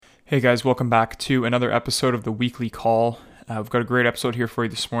Hey guys, welcome back to another episode of the Weekly Call. We've got a great episode here for you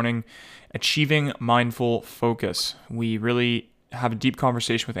this morning, Achieving Mindful Focus. We really have a deep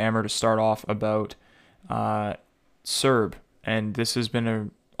conversation with Amer to start off about CERB, and this has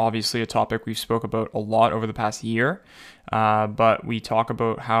been obviously a topic we've spoke about a lot over the past year, but we talk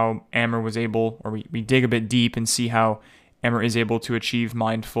about how Amer was able, or we dig a bit deep and see how Amer is able to achieve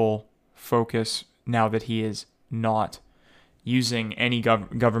mindful focus now that he is not using any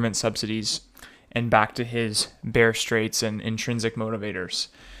government subsidies, and back to his bare straits and intrinsic motivators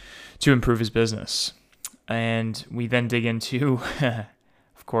to improve his business. And we then dig into,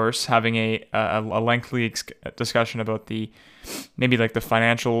 of course, having a lengthy discussion about the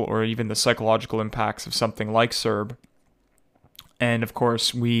financial or even the psychological impacts of something like CERB. And of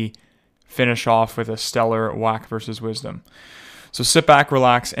course, we finish off with a stellar whack versus wisdom. So sit back,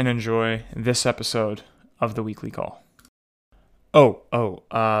 relax, and enjoy this episode of the Weekly Call.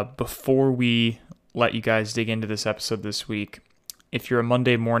 Before we let you guys dig into this episode this week, if you're a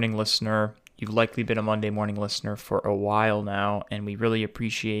Monday morning listener, you've likely been a Monday morning listener for a while now, and we really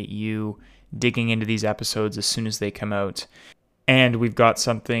appreciate you digging into these episodes as soon as they come out. And we've got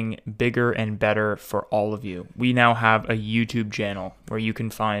something bigger and better for all of you. We now have a YouTube channel where you can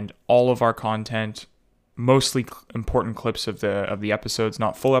find all of our content, mostly important clips of the episodes,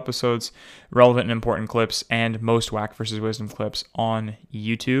 not full episodes, relevant and important clips, and most whack versus wisdom clips on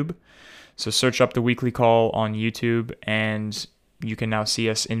YouTube. So search up the Weekly Call on YouTube, and you can now see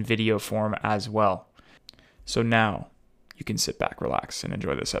us in video form as well. So now you can sit back, relax, and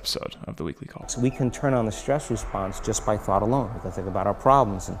enjoy this episode of the Weekly Call. So we can turn on the stress response just by thought alone. We can think about our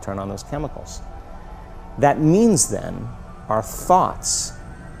problems and turn on those chemicals. That means then our thoughts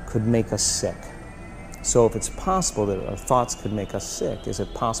could make us sick. So if it's possible that our thoughts could make us sick, is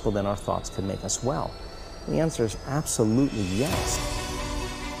it possible then our thoughts could make us well? And the answer is absolutely yes.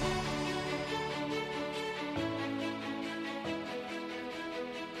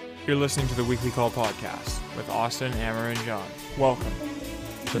 You're listening to the Weekly Call podcast with Austin, Amer, and John. Welcome.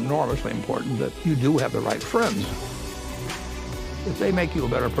 It's enormously important that you do have the right friends. If they make you a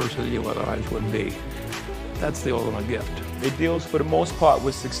better person than you otherwise would be, that's the ultimate gift. It deals, for the most part,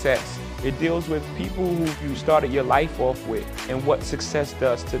 with success. It deals with people who you started your life off with and what success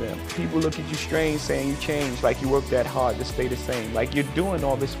does to them. People look at you strange saying you changed, like you worked that hard to stay the same. Like you're doing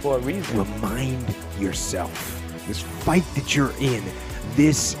all this for a reason. Remind yourself, this fight that you're in,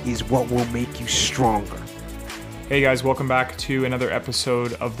 this is what will make you stronger. Hey guys, welcome back to another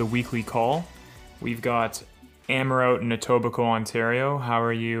episode of the Weekly Call. We've got Amer out in Etobicoke, Ontario. How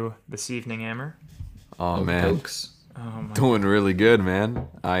are you this evening, Amer? Oh man, Oh, my doing really good, man.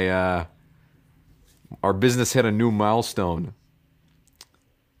 Our business hit a new milestone.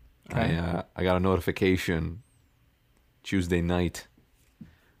 Okay. I got a notification Tuesday night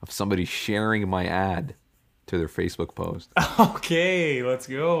of somebody sharing my ad to their Facebook post. Okay, let's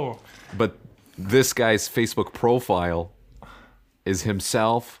go. But this guy's Facebook profile is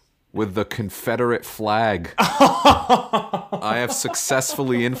himself with the Confederate flag. I have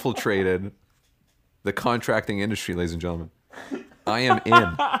successfully infiltrated the contracting industry, ladies and gentlemen. I am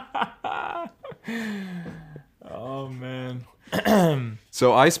in. Oh, man.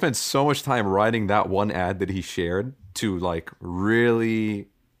 So I spent so much time writing that one ad that he shared to like really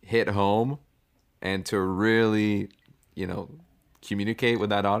hit home and to really, communicate with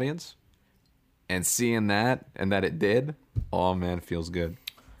that audience. And seeing that and that it did, oh man, it feels good.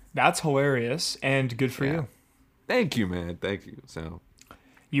 That's hilarious and good for you. Thank you, man. Thank you. So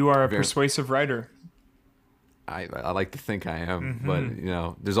You are a persuasive writer. I like to think I am, but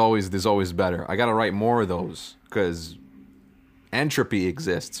there's always better. I got to write more of those because entropy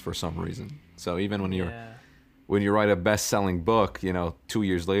exists for some reason. So even when you write a best-selling book, 2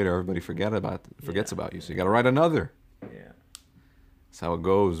 years later everybody forgets about you. So you got to write another. Yeah. That's how it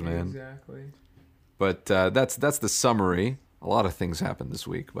goes, man. Exactly. But that's the summary. A lot of things happened this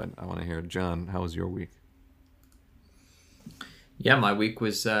week, but I want to hear, John, how was your week? Yeah, my week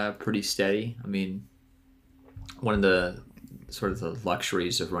was pretty steady. I mean, one of the sort of the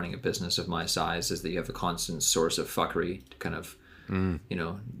luxuries of running a business of my size is that you have a constant source of fuckery to kind of,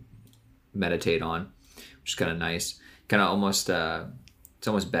 meditate on, which is kind of nice. Kind of almost, it's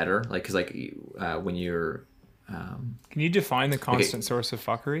almost better. Like, cause when you're, Can you define the constant source of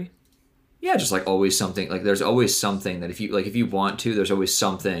fuckery? Yeah, just like always something. Like there's always something that if you want to, there's always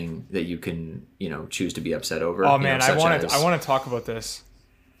something that you can choose to be upset over. Oh man, I want to talk about this,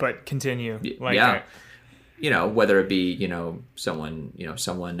 but continue. Whether it be someone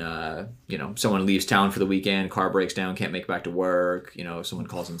leaves town for the weekend, car breaks down, can't make it back to work. Someone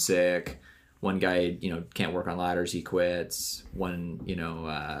calls in sick, one guy, can't work on ladders, he quits. One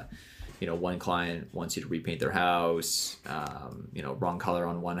client wants you to repaint their house, wrong color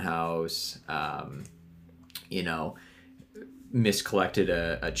on one house, miscollected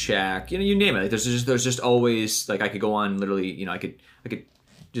a check, you name it. Like there's just always, like, I could go on literally, I could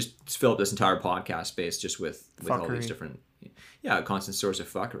just fill up this entire podcast space just with all these different, a constant source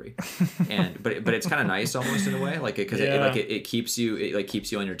of fuckery. And but it's kind of nice almost in a way, like, because it keeps you,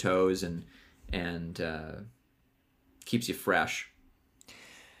 keeps you on your toes and keeps you fresh.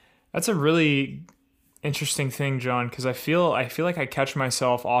 That's a really interesting thing, John, because I feel like I catch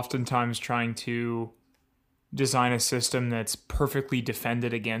myself oftentimes trying to design a system that's perfectly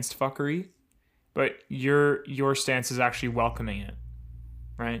defended against fuckery, but your stance is actually welcoming it,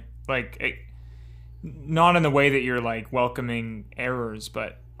 right? Like, not in the way that you're like welcoming errors,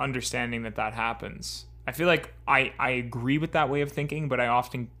 but understanding that happens. I feel like I agree with that way of thinking, but I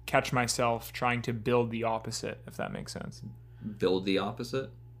often catch myself trying to build the opposite, if that makes sense. Build the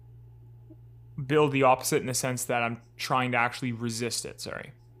opposite? Build the opposite in the sense that I'm trying to actually resist it,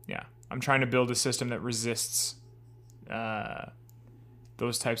 sorry. Yeah. I'm trying to build a system that resists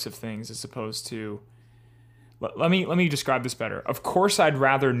those types of things, as opposed to... Let me describe this better. Of course, I'd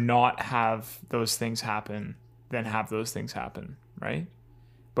rather not have those things happen than have those things happen, right?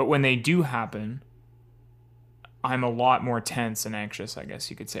 But when they do happen, I'm a lot more tense and anxious, I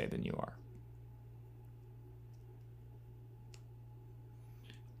guess you could say, than you are.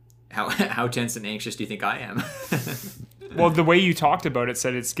 How tense and anxious do you think I am? Well, the way you talked about it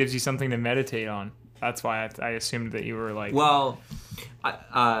said it gives you something to meditate on. That's why I assumed that you were like... Well,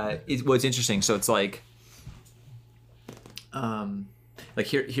 it's interesting. So it's like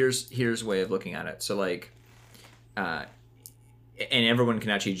here's a way of looking at it. So like, and everyone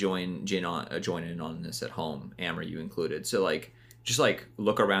can actually join in on this at home, Amber, you included. So like, just like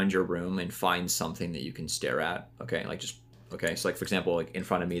look around your room and find something that you can stare at. Okay, okay. So like, for example, like in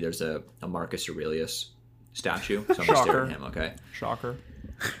front of me, there's a Marcus Aurelius statue. So I'm gonna stare at him. Okay. Shocker.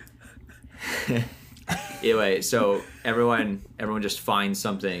 Anyway, so everyone just finds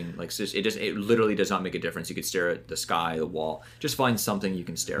something, like, it literally does not make a difference. You could stare at the sky, the wall. Just find something you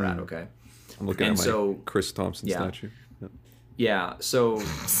can stare at. Okay. I'm looking at my Chris Thompson statue. Yep. Yeah. So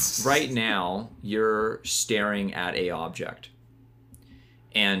right now you're staring at a object,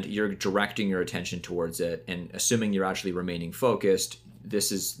 and you're directing your attention towards it, and assuming you're actually remaining focused.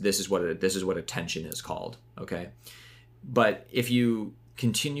 This is what attention is called. Okay. But if you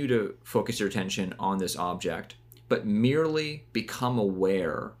continue to focus your attention on this object, but merely become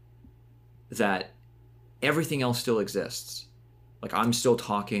aware that everything else still exists. Like, I'm still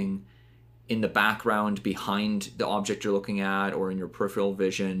talking in the background behind the object you're looking at, or in your peripheral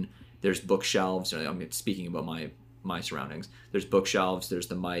vision. There's bookshelves. I'm speaking about my surroundings. There's bookshelves. There's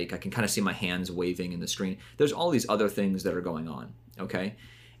the mic. I can kind of see my hands waving in the screen. There's all these other things that are going on. Okay.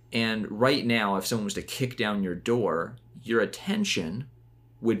 And right now, if someone was to kick down your door, your attention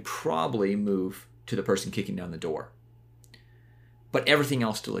would probably move to the person kicking down the door. But everything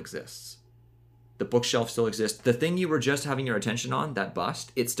else still exists. The bookshelf still exists. The thing you were just having your attention on, that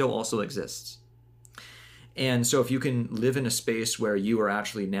bust, it still also exists. And so if you can live in a space where you are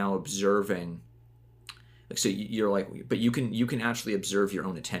actually now observing, like, so you're like, but you can actually observe your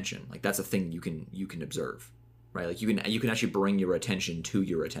own attention. Like, that's a thing you can observe, right? Like, you can actually bring your attention to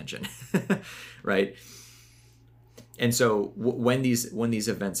your attention, right? And so when these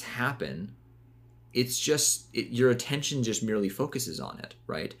events happen, it's just your attention just merely focuses on it,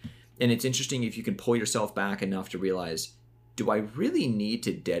 right? And it's interesting if you can pull yourself back enough to realize, do I really need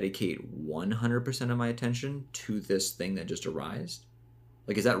to dedicate 100% of my attention to this thing that just arose?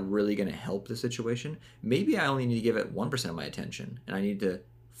 Like, is that really going to help the situation? Maybe I only need to give it 1% of my attention, and I need to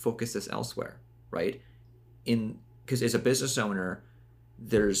focus this elsewhere, right? Because as a business owner,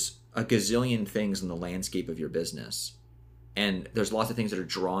 there's a gazillion things in the landscape of your business, and there's lots of things that are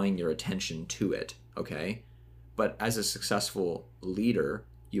drawing your attention to it. Okay. But as a successful leader,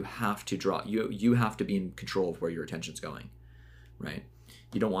 you have to you have to be in control of where your attention's going, right?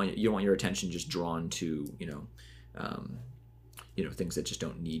 You don't want your attention just drawn to, things that just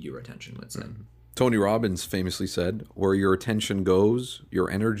don't need your attention, let's say. Mm-hmm. Tony Robbins famously said, where your attention goes,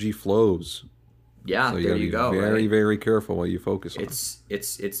 your energy flows. Yeah, so there you go. Very, very careful what you focus on. It's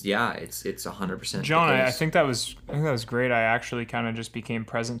 100%. John, I think that was great. I actually kind of just became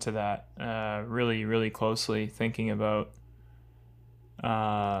present to that, really, really closely, thinking about.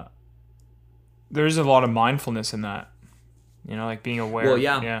 There's a lot of mindfulness in that, like being aware. Well,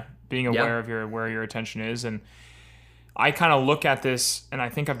 yeah, being aware of where your attention is, and I kind of look at this, and I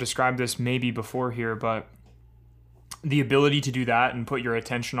think I've described this maybe before here, but the ability to do that and put your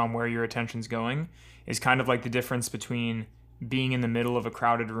attention on where your attention's going is kind of like the difference between being in the middle of a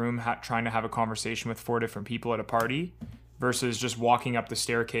crowded room trying to have a conversation with 4 different people at a party versus just walking up the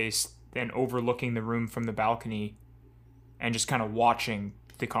staircase and overlooking the room from the balcony and just kind of watching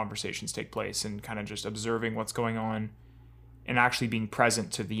the conversations take place and kind of just observing what's going on and actually being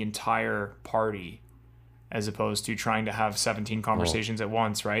present to the entire party as opposed to trying to have 17 conversations at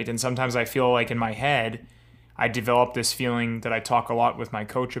once, right? And sometimes I feel like in my head, I develop this feeling that I talk a lot with my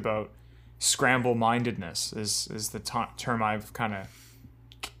coach about. Scramble-mindedness is the term I've kind of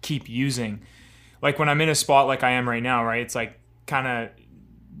keep using. Like when I'm in a spot like I am right now, right? It's like kind of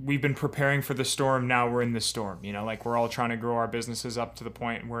we've been preparing for the storm. Now we're in the storm, you know, like we're all trying to grow our businesses up to the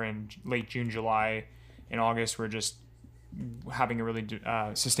point we're in late June, July. In August, we're just having a really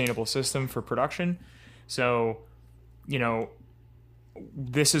sustainable system for production. So, you know,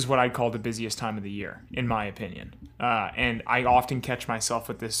 this is what I'd call the busiest time of the year, in my opinion. And I often catch myself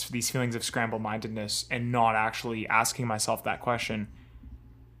with these feelings of scramble-mindedness and not actually asking myself that question,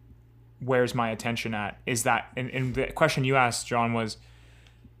 where's my attention at? Is that, and the question you asked, John, was,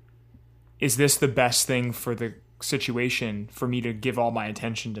 is this the best thing for the situation for me to give all my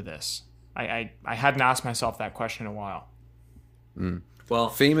attention to this? I hadn't asked myself that question in a while. Well,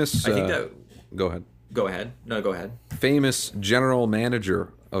 Famous. I think that. Go ahead. Go ahead. No, go ahead. Famous general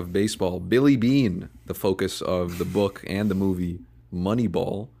manager of baseball, Billy Beane, the focus of the book and the movie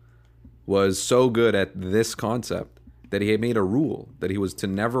Moneyball, was so good at this concept that he had made a rule that he was to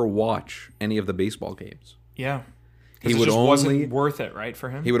never watch any of the baseball games. Yeah. He it would just only wasn't worth it, right, for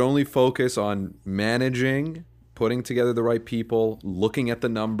him? He would only focus on managing, putting together the right people, looking at the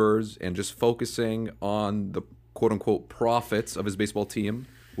numbers, and just focusing on the quote-unquote profits of his baseball team,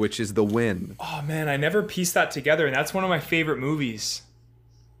 which is the win. Oh, man, I never pieced that together, and that's one of my favorite movies.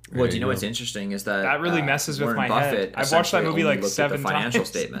 Well, do you know what's interesting is that really messes with Warren my Buffett head. I've watched that movie essentially like only looked 7 at the financial times.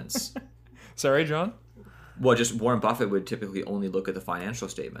 statements. Sorry, John? Well, just Warren Buffett would typically only look at the financial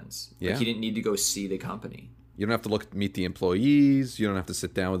statements. Yeah. Like, he didn't need to go see the company. You don't have to meet the employees. You don't have to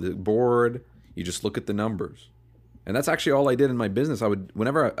sit down with the board. You just look at the numbers. And that's actually all I did in my business. I would,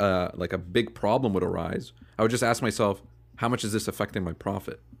 whenever like a big problem would arise, I would just ask myself, how much is this affecting my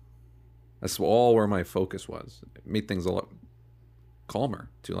profit? That's all where my focus was. It made things a lot calmer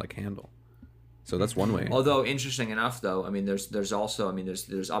to like handle. So that's one way. Although interesting enough, though, I mean, there's also, I mean,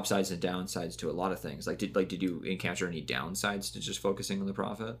 there's upsides and downsides to a lot of things. Like, did you encounter any downsides to just focusing on the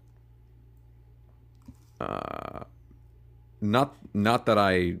profit? Not that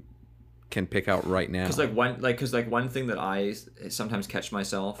I can pick out right now. Because one thing that I sometimes catch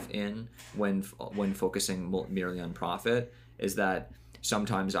myself in when focusing merely on profit is that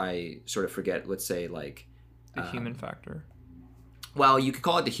sometimes I sort of forget, let's say, like The human factor. Well, you could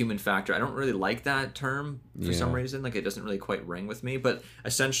call it the human factor. I don't really like that term for some Yeah. reason. Like, it doesn't really quite ring with me. But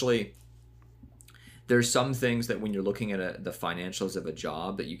essentially, there's some things that when you're looking at the financials of a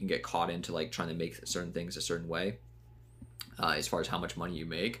job that you can get caught into, like trying to make certain things a certain way, as far as how much money you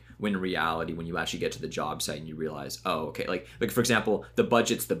make. When in reality, when you actually get to the job site and you realize, oh, okay, like for example, the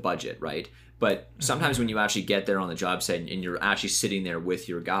budget's the budget, right? But sometimes when you actually get there on the job site and you're actually sitting there with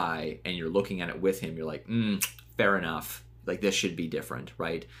your guy and you're looking at it with him, you're like, fair enough. Like, this should be different,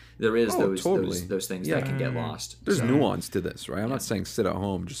 right? There is those things that can get lost. There's nuance to this, right? I'm not saying sit at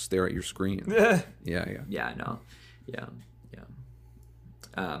home, just stare at your screen. Yeah.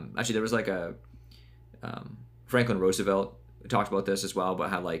 Actually, there was like Franklin Roosevelt talked about this as well,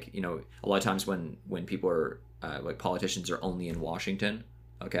 about how, like, you know, a lot of times when people are like politicians are only in Washington,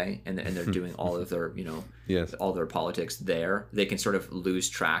 okay, and they're doing all of their, you know, all their politics there, they can sort of lose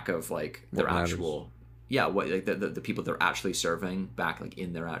track of like their actual. Yeah, what, like the people they're actually serving back, like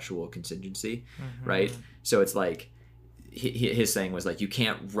in their actual contingency, right? So it's like his saying was like, you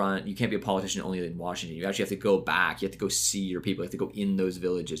can't be a politician only in Washington. You actually have to go back. You have to go see your people. You have to go in those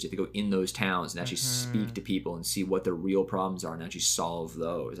villages. You have to go in those towns and actually speak to people and see what their real problems are and actually solve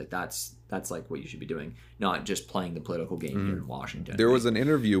those. Like that's like what you should be doing, not just playing the political game here in Washington. There was an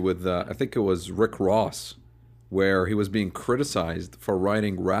interview with I think it was Rick Ross, where he was being criticized for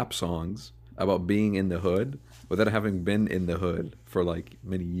writing rap songs about being in the hood without having been in the hood for like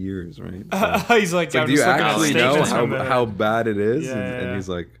many years, right? So, he's like, do you actually know how bad it is? And he's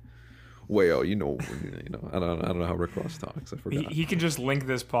like, well, you know, I don't know how Rick Ross talks. I forgot. He can just link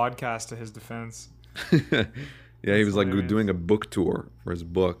this podcast to his defense. Yeah, he was like doing a book tour for his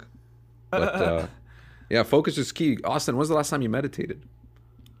book. But yeah, focus is key. Austin, when's the last time you meditated?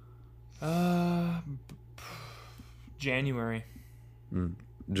 January.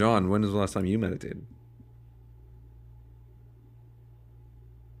 John, when was the last time you meditated?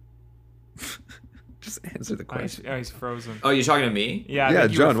 Just answer the question. He's frozen. Oh, you're talking to me? Yeah, I Yeah,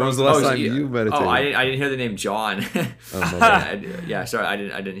 think you were John. When was the frozen. last time you meditated? Oh, I didn't hear the name John. Oh, my bad. Yeah, sorry,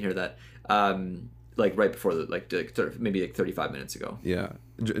 I didn't hear that. Like right before maybe like 35 minutes ago. Yeah.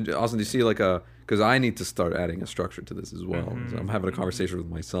 Austin, do you see like because I need to start adding a structure to this as well. So I'm having a conversation with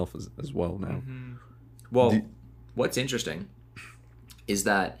myself as well now. Well, what's interesting is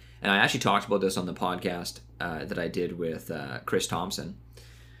that, and I actually talked about this on the podcast that I did with Chris Thompson,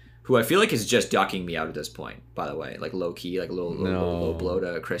 who I feel like is just ducking me out at this point, by the way, like low key, like low blow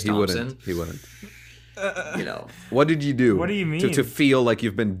to Chris Thompson. He wouldn't. You know, What did you do? What do you mean? To feel like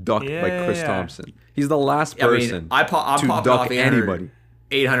you've been ducked by Chris Thompson? He's the last I person mean, I'm to popping duck off anybody.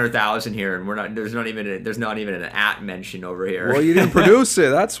 800,000 here, and there's not even an at mention over here. Well, you didn't produce it.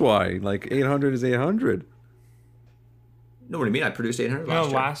 That's why. Like 800 is 800. No, what do you mean? I produced 800 No, last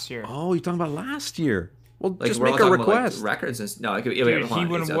year. last year. Oh, you're talking about last year. Well, Like, just we're all make a talking about, like, request. records and no, like, Dude, he would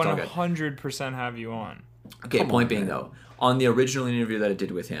 100% have you on. Okay, point being though, on the original interview that I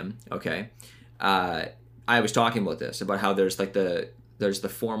did with him, okay, I was talking about this, about how there's like there's the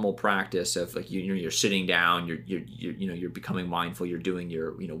formal practice of like you're sitting down, you're becoming mindful, you're doing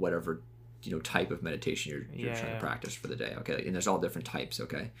your whatever type of meditation you're trying to practice for the day, okay, and there's all different types,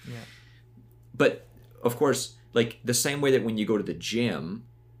 okay. Yeah. But of course, like the same way that when you go to the gym,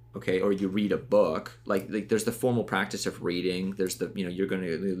 okay, or you read a book, like there's the formal practice of reading. There's the you're going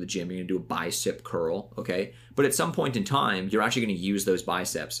to go to the gym, you're going to do a bicep curl, okay. But at some point in time, you're actually going to use those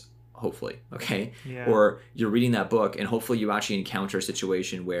biceps, hopefully, okay. Yeah. Or you're reading that book, and hopefully you actually encounter a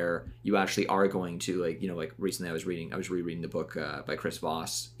situation where you actually are going to like recently I was rereading the book by Chris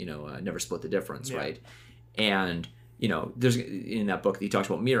Voss, Never Split the Difference, right? And there's in that book he talks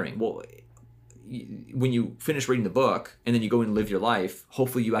about mirroring. Well, when you finish reading the book and then you go and live your life,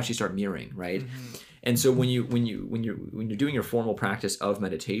 hopefully you actually start mirroring, right? And so when you're doing your formal practice of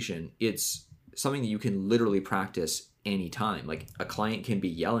meditation, it's something that you can literally practice anytime. Like a client can be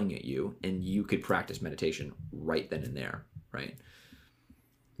yelling at you and you could practice meditation right then and there, right?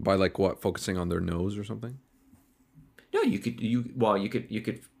 By like what? Focusing on their nose or something? No, you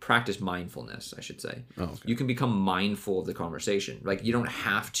could practice mindfulness, I should say. Oh, okay. You can become mindful of the conversation. Like you don't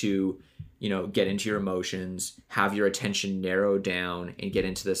have to, get into your emotions, have your attention narrowed down and get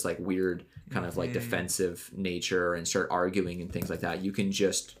into this like weird kind of like defensive nature and start arguing and things like that. You can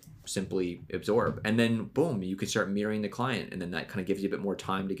just simply absorb, and then boom, you can start mirroring the client, and then that kind of gives you a bit more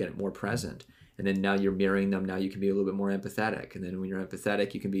time to get more present. And then now you're mirroring them. Now you can be a little bit more empathetic, and then when you're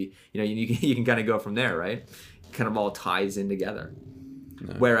empathetic, you can be, you can kind of go from there, right? Kind of all ties in together.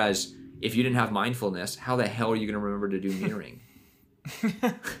 No. Whereas if you didn't have mindfulness, how the hell are you going to remember to do mirroring?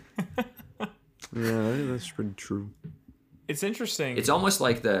 Yeah, that's pretty true. It's interesting. It's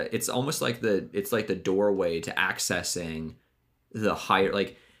like the doorway to accessing the higher,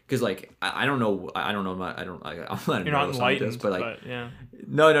 like, because like I'm not a neuroscientist, but yeah.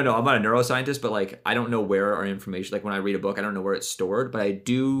 No, I'm not a neuroscientist, but like I don't know where our information, like when I read a book, I don't know where it's stored, but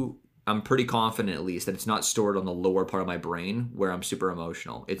I'm pretty confident at least that it's not stored on the lower part of my brain where I'm super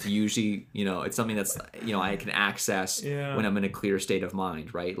emotional. It's usually, it's something that's, I can access when I'm in a clear state of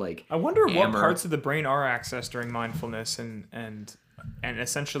mind, right? Like I wonder what parts of the brain are accessed during mindfulness and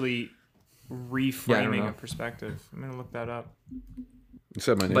essentially reframing a perspective. I'm going to look that up. You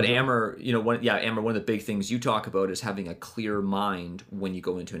said my name. But Amber, Amber, one of the big things you talk about is having a clear mind when you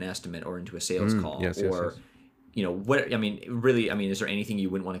go into an estimate or into a sales call. Yes. Is there anything you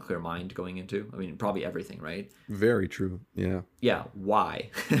wouldn't want a clear mind going into? I mean, probably everything, right? Very true. Yeah. Yeah. Why?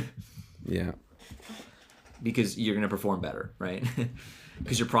 Yeah. Because you're going to perform better, right?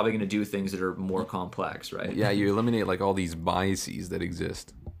 Because you're probably going to do things that are more complex, right? Yeah, you eliminate like all these biases that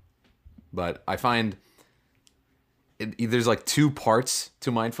exist. But I find there's like two parts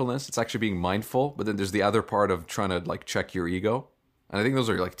to mindfulness. It's actually being mindful, but then there's the other part of trying to like check your ego. And I think those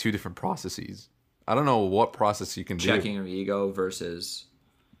are like two different processes. I don't know what process you can do. Checking your ego versus.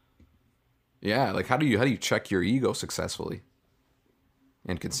 Yeah, like how do you check your ego successfully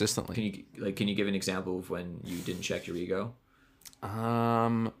and consistently? Can you give an example of when you didn't check your ego?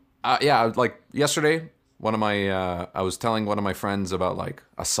 Like yesterday, I was telling one of my friends about like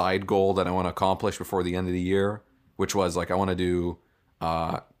a side goal that I want to accomplish before the end of the year, which was like I want to do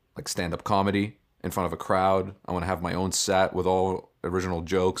like stand-up comedy in front of a crowd. I want to have my own set with all original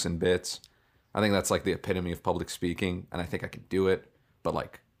jokes and bits. I think that's like the epitome of public speaking, and I think I could do it. But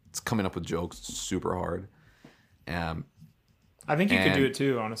like, it's coming up with jokes is super hard. I think you could do it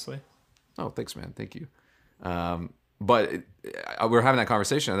too, honestly. Oh, thanks, man. Thank you. But we were having that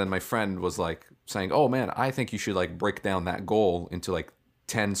conversation, and then my friend was like saying, "Oh man, I think you should like break down that goal into like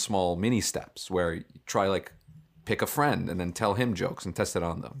 10 small mini steps where you try like pick a friend and then tell him jokes and test it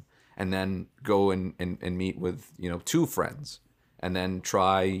on them, and then go and meet with, 2 friends, and then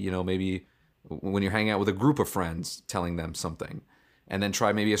try, maybe when you're hanging out with a group of friends, telling them something, and then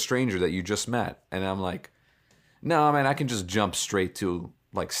try maybe a stranger that you just met. And I'm like, no, man, I can just jump straight to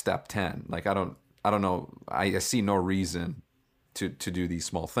like step 10. Like, I don't know. I see no reason to do these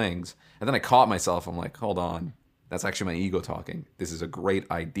small things. And then I caught myself. I'm like, hold on. That's actually my ego talking. This is a great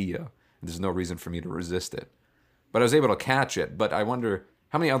idea. There's no reason for me to resist it. But I was able to catch it. But I wonder,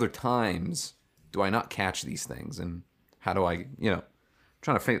 how many other times do I not catch these things? And how do I,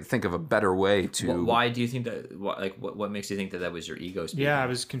 trying to think of a better way to... Why do you think that, what makes you think that was your ego speaking? Yeah, I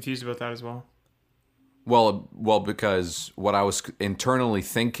was confused about that as well. Well, because what I was internally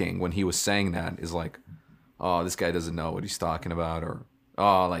thinking when he was saying that is like, oh, this guy doesn't know what he's talking about, or,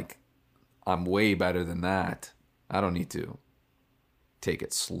 oh, like, I'm way better than that. I don't need to take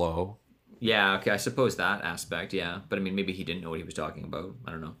it slow. Yeah, okay, I suppose that aspect, yeah. But I mean, maybe he didn't know what he was talking about.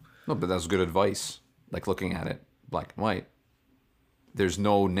 I don't know. No, but that's good advice. Like, looking at it black and white. There's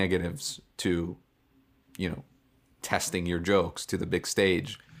no negatives to, testing your jokes to the big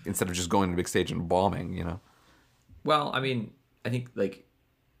stage instead of just going to the big stage and bombing, Well, I mean, I think the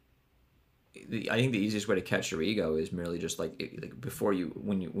easiest way to catch your ego is merely just like before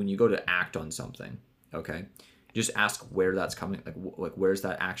when you go to act on something, okay, just ask where that's coming, like where's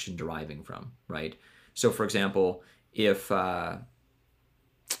that action deriving from, right? So, for example, if oh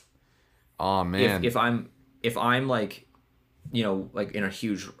man, if I'm like, like in a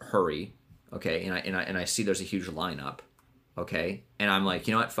huge hurry, okay, and I see there's a huge lineup, okay, and I'm like,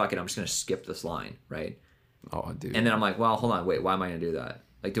 you know what, fuck it, I'm just gonna skip this line, right? Oh, dude. And then I'm like, well, hold on, wait, why am I gonna do that?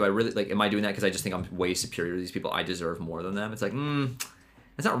 Like, do I really, like, am I doing that because I just think I'm way superior to these people? I deserve more than them. It's like,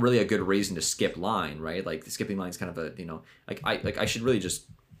 it's not really a good reason to skip line, right? Like, the skipping line is kind of a, I should really just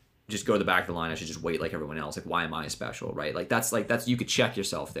go to the back of the line. I should just wait like everyone else. Like, why am I special, right? That's you could check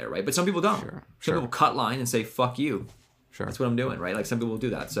yourself there, right? But some people don't. Sure. Some people cut line and say, fuck you. Sure. That's what I'm doing, right? Like, some people will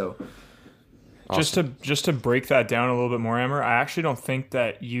do that. So, awesome. Just to break that down a little bit more, Amber, I actually don't think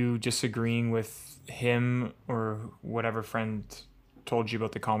that you disagreeing with him or whatever friend told you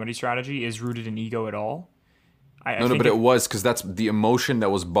about the comedy strategy is rooted in ego at all. No, but it was, because that's the emotion that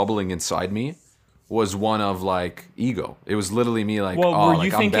was bubbling inside me was one of like ego. It was literally me like, well, oh, were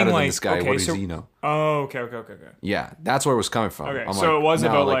you like, I'm better than this guy. Okay, what does he know? Oh, okay. Yeah, that's where it was coming from. Okay, I'm so like, it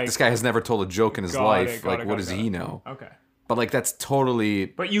wasn't about like this guy has never told a joke in his life. What does he know? Okay. But like that's totally.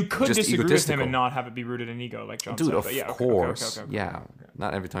 But you could just disagree with him egotistical. and not have it be rooted in ego, like John Dude, said. of But yeah, course. Okay. Yeah,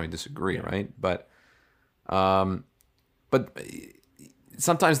 not every time you disagree, right? But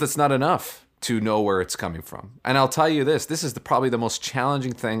sometimes that's not enough to know where it's coming from. And I'll tell you this is probably the most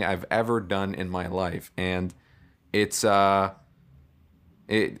challenging thing I've ever done in my life. And it's I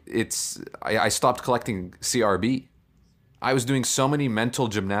stopped collecting CRB. I was doing so many mental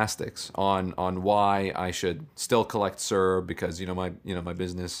gymnastics on why I should still collect CERB because my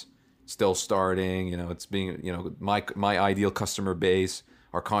business still starting, it's being my ideal customer base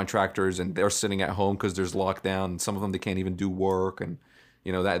are contractors and they're sitting at home because there's lockdown and some of them they can't even do work and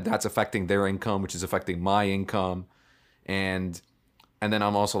that's affecting their income, which is affecting my income. And then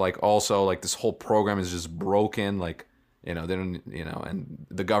I'm also like this whole program is just broken. Like, they don't, and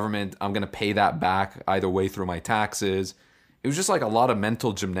the government, I'm going to pay that back either way through my taxes. It was just like a lot of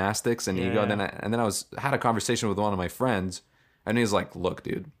mental gymnastics and ego. And then I had a conversation with one of my friends and he's like, look,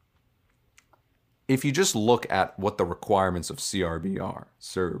 dude, if you just look at what the requirements of CRB are,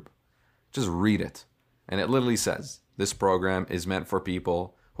 CERB, just read it. And it literally says, this program is meant for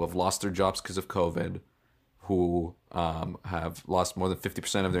people who have lost their jobs because of COVID, who have lost more than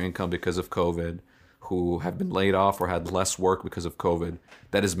 50% of their income because of COVID, who have been laid off or had less work because of COVID.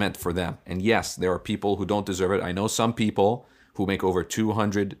 That is meant for them. And yes, there are people who don't deserve it. I know some people who make over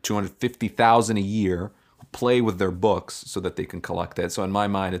 $250,000 a year who play with their books so that they can collect it. So in my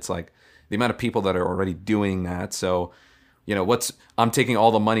mind, it's like the amount of people that are already doing that. So I'm taking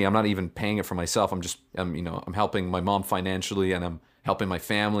all the money. I'm not even paying it for myself. I'm helping my mom financially and I'm helping my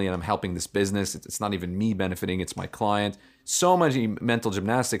family and I'm helping this business. It's not even me benefiting. It's my client. So much mental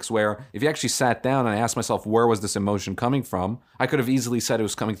gymnastics where if you actually sat down and I asked myself, where was this emotion coming from? I could have easily said it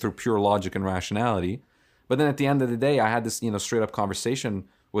was coming through pure logic and rationality. But then at the end of the day, I had this, straight up conversation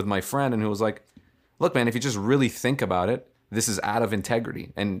with my friend and who was like, look, man, if you just really think about it, this is out of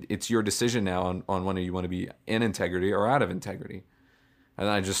integrity. And it's your decision now on whether you want to be in integrity or out of integrity. And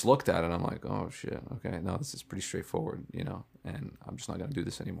then I just looked at it and I'm like, oh shit, okay, no, this is pretty straightforward, and I'm just not going to do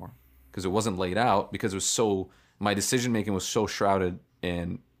this anymore. Because it wasn't laid out, because my decision making was so shrouded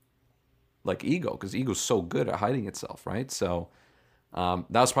in like ego, because ego's so good at hiding itself, right? So That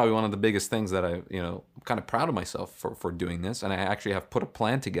was probably one of the biggest things that I'm kind of proud of myself for doing this. And I actually have put a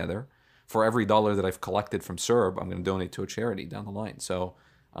plan together. For every dollar that I've collected from CERB, I'm going to donate to a charity down the line. So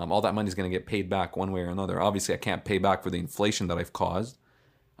all that money is going to get paid back one way or another. Obviously, I can't pay back for the inflation that I've caused,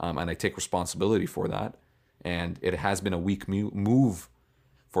 and I take responsibility for that. And it has been a weak move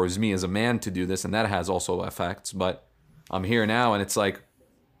for me as a man to do this, and that has also effects. But I'm here now, and it's like,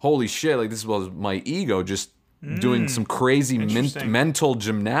 holy shit, like this was my ego just doing some crazy mental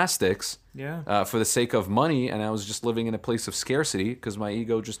gymnastics for the sake of money, and I was just living in a place of scarcity because my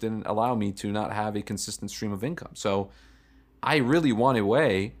ego just didn't allow me to not have a consistent stream of income. So I really want a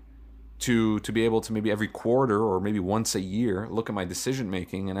way to be able to maybe every quarter or maybe once a year look at my decision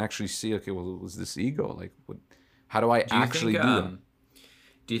making and actually see, okay, well, was this ego? Like, how do I actually do that?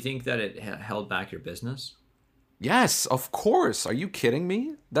 Do you think that it held back your business? Yes, of course. Are you kidding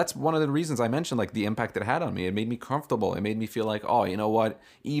me? That's one of the reasons I mentioned, like, the impact it had on me. It made me comfortable. It made me feel like, oh, you know what?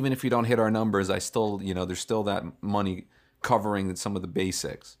 Even if you don't hit our numbers, I still, there's still that money covering some of the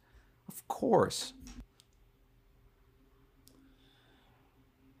basics. Of course.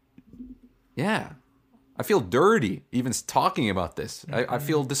 Yeah. I feel dirty even talking about this. I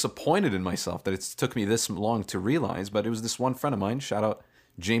feel disappointed in myself that it took me this long to realize, but it was this one friend of mine, shout out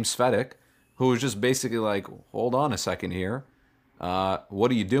James Fedick, who was just basically like, hold on a second here. What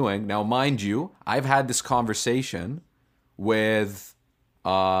are you doing? Now, mind you, I've had this conversation with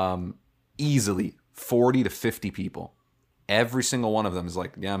easily 40 to 50 people. Every single one of them is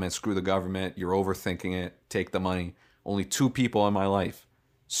like, yeah, man, screw the government. You're overthinking it. Take the money. Only 2 people in my life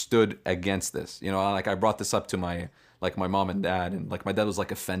stood against this. Like I brought this up to my mom and dad, and like my dad was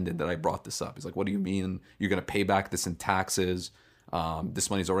like offended that I brought this up. He's like, what do you mean you're going to pay back this in taxes? This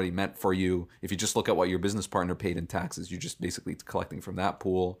money's already meant for you. If you just look at what your business partner paid in taxes, you're just basically collecting from that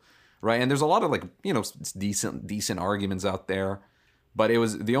pool, right? And there's a lot of like, decent arguments out there, but it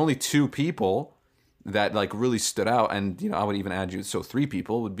was the only 2 people that like really stood out. And, I would even add you. So 3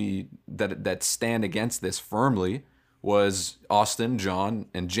 people would be that stand against this firmly was Austin, John,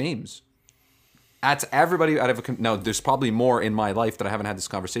 and James. That's everybody out of now there's probably more in my life that I haven't had this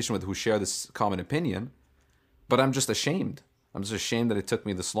conversation with who share this common opinion, but I'm just ashamed. I'm just ashamed that it took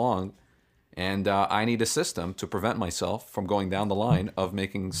me this long, and I need a system to prevent myself from going down the line of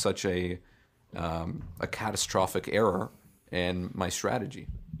making such a catastrophic error in my strategy.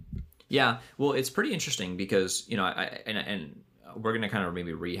 Yeah, well, it's pretty interesting because and we're gonna kind of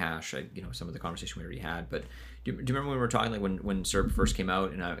maybe rehash some of the conversation we already had. But do you remember when we were talking like when CERB first came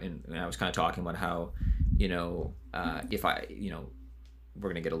out, and I was kind of talking about how if we're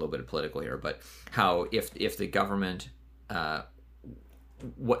gonna get a little bit of political here, but how if the government back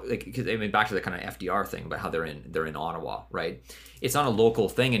to the kind of FDR thing about how they're in Ottawa, right? It's not a local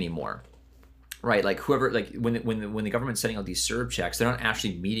thing anymore, right? Like whoever, like when the government's sending out these CERB checks, they're not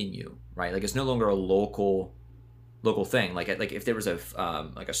actually meeting you, right? Like it's no longer a local thing. Like if there was a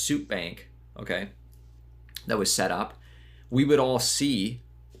soup bank, okay, that was set up, we would all see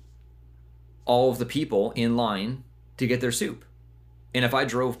all of the people in line to get their soup. And if I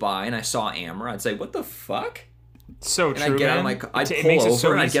drove by and I saw Amber, I'd say, "What the fuck?" So and true, I'd get man. out of my car. I'd pull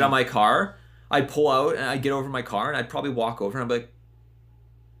over and I'd get out of my car. I'd pull out and I'd get over my car and I'd probably walk over and I'd be like,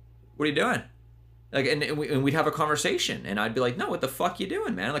 "What are you doing?" Like, and we'd have a conversation and I'd be like, "No, what the fuck you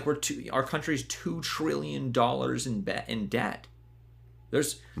doing, man? Like our country's $2 trillion in debt.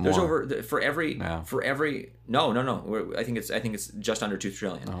 There's over for every no. I think it's just under $2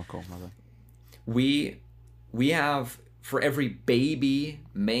 trillion. Oh, cool. My bad. We have, for every baby,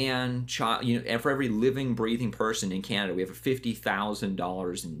 man, child, and for every living, breathing person in Canada, we have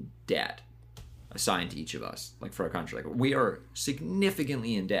 $50,000 in debt assigned to each of us. Like for our country, like we are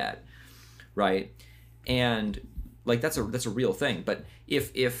significantly in debt, right? And like that's a real thing. But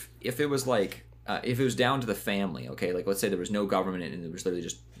if it was like if it was down to the family, okay, like let's say there was no government and there was literally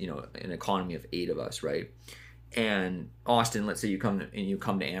just an economy of 8 of us, right? And Austin, let's say you come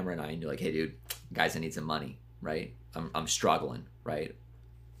to Amber and I, and you're like, "Hey, dude, guys, I need some money, right? I'm struggling, right?"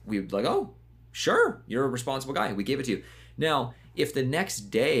 We'd be like, "Oh, sure, you're a responsible guy. We gave it to you." Now, if the next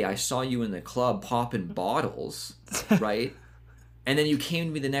day I saw you in the club popping bottles, right, and then you came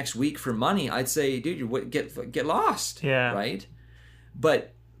to me the next week for money, I'd say, "Dude, you get lost," yeah, right?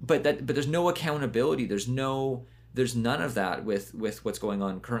 But there's no accountability. There's none of that with what's going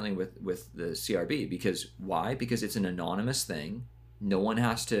on currently with the CRB. Because why? Because it's an anonymous thing. No one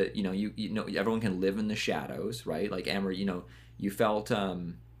has to, everyone can live in the shadows, right? Like Amber, you felt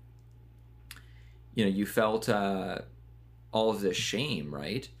all of this shame,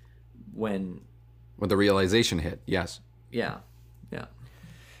 right? When the realization hit, yes. Yeah.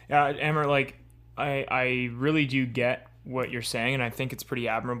 Amber, like I really do get what you're saying, and I think it's pretty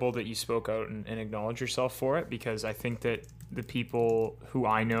admirable that you spoke out and acknowledge yourself for it, because I think that the people who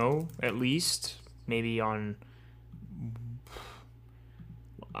I know, at least, maybe I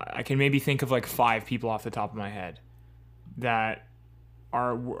can maybe think of like 5 people off the top of my head that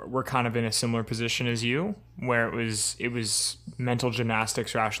were kind of in a similar position as you, where it was mental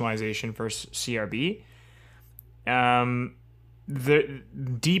gymnastics rationalization versus CRB. The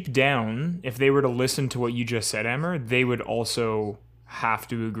deep down, if they were to listen to what you just said, Amber, they would also have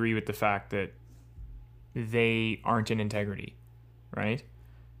to agree with the fact that they aren't in integrity, right?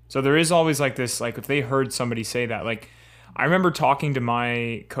 So there is always like this, like if they heard somebody say that, like I remember talking to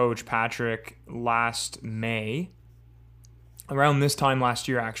my coach Patrick last May, around this time last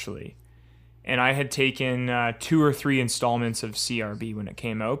year actually, and I had taken 2 or 3 installments of CRB when it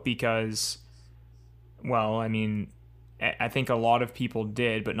came out because, well, I mean, I think a lot of people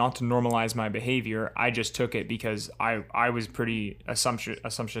did, but not to normalize my behavior. I just took it because I was pretty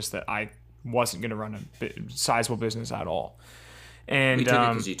assumptuous that I wasn't going to run a sizable business at all. And you took it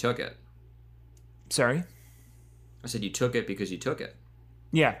because you took it. Sorry? I said you took it because you took it.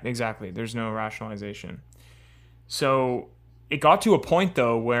 Yeah, exactly. There's no rationalization. So it got to a point,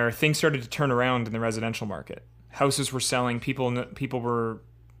 though, where things started to turn around in the residential market. Houses were selling. People were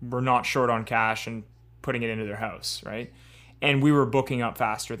not short on cash and putting it into their house, right? And we were booking up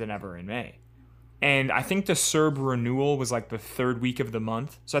faster than ever in May. And I think the CERB renewal was like the 3rd week of the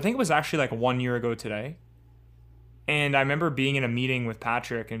month. So I think it was actually like 1 year ago today. And I remember being in a meeting with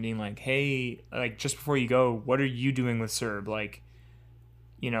Patrick and being like, hey, like just before you go, what are you doing with CERB? Like,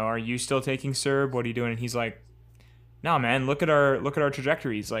 you know, are you still taking CERB? What are you doing? And he's like, no, man, look at our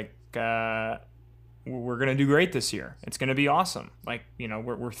trajectories. Like, we're going to do great this year. It's going to be awesome. Like, you know,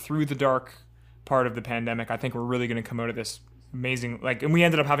 we're through the dark part of the pandemic. I think we're really going to come out of this amazing, like, and we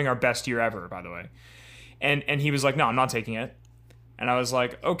ended up having our best year ever, by the way. And he was like, no, I'm not taking it. And I was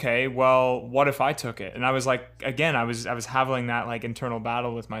like, okay, well, what if I took it? And I was like, again, I was having that like internal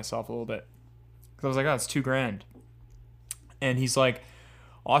battle with myself a little bit. Cause I was like, oh, it's $2,000. And he's like,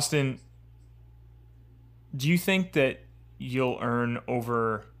 Austin, do you think that you'll earn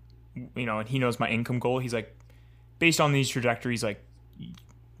over, you know, and he knows my income goal. He's like, based on these trajectories, like,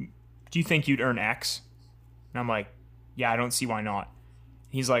 do you think you'd earn X? And I'm like, yeah, I don't see why not.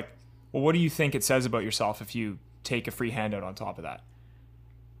 He's like, well, what do you think it says about yourself if you take a free handout on top of that?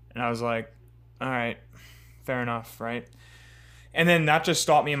 And I was like, all right, fair enough, right? And then that just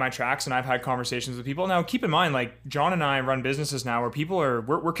stopped me in my tracks, and I've had conversations with people. Now, keep in mind, like, John and I run businesses now where people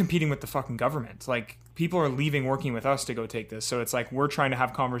we're competing with the fucking government. Like, people are leaving working with us to go take this. So it's like we're trying to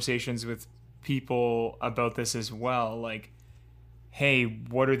have conversations with people about this as well. Like, hey,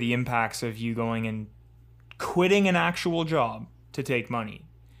 what are the impacts of you going and quitting an actual job to take money?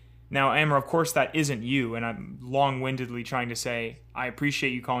 Now, Amber, of course, that isn't you, and I'm long-windedly trying to say I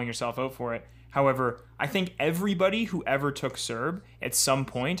appreciate you calling yourself out for it. However, I think everybody who ever took CERB at some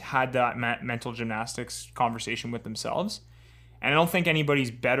point had that mental gymnastics conversation with themselves. And I don't think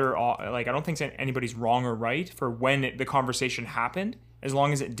anybody's better, like, I don't think anybody's wrong or right for when the conversation happened, as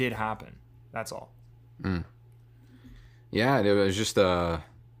long as it did happen. That's all. Mm. Yeah, it was just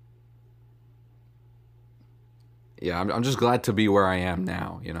yeah, I'm just glad to be where I am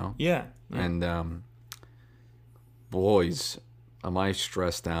now, you know? Yeah. And boys, am I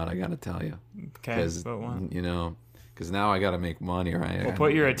stressed out, I gotta tell you. Okay, because you know, because now I gotta make money, right? Well,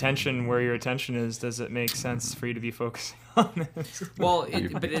 put your attention where your attention is. Does it make sense for you to be focusing on this? Well,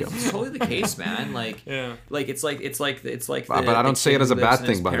 but it's totally the case, man. Like, yeah, like it's like. But I don't say it as a bad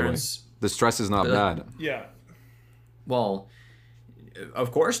thing, by the way. The stress is not bad. Yeah. Well,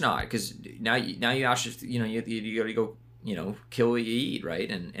 of course not, because now you actually, you know, you gotta go, you know, kill what you eat, right?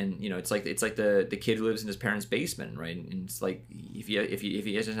 And you know, it's like the kid who lives in his parents' basement, right? And it's like if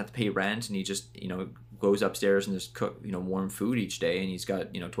he doesn't have to pay rent and he just, you know, goes upstairs and just cook, you know, warm food each day, and he's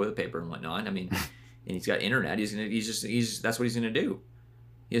got, you know, toilet paper and whatnot. I mean, and he's got internet. He's that's what he's gonna do.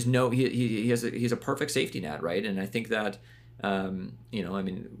 He has a perfect safety net, right? And I think that you know, I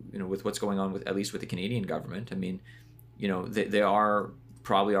mean, you know, with what's going on with, at least with the Canadian government, I mean, you know, they are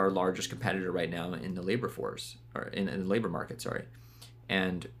probably our largest competitor right now in the labor force, or in the labor market, sorry.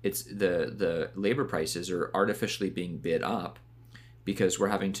 And it's the labor prices are artificially being bid up because we're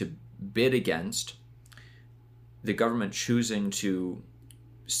having to bid against the government choosing to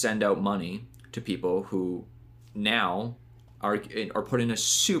send out money to people who now are put in a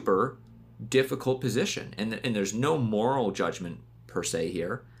super difficult position. And there's no moral judgment per se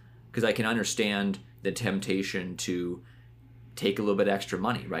here, because I can understand the temptation to take a little bit extra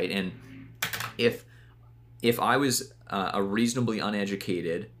money, right? And if I was a reasonably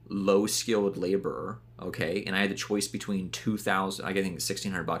uneducated, low-skilled laborer, okay, and I had the choice between 2,000, I think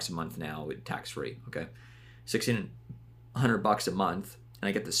 $1,600 a month now, tax free, okay, $1,600 a month, and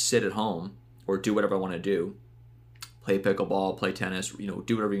I get to sit at home or do whatever I want to do, play pickleball, play tennis, do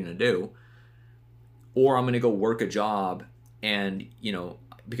whatever you're going to do, or I'm going to go work a job, and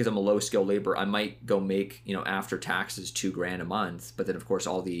because I'm a low skill labor, I might go make after taxes $2,000 a month, but then of course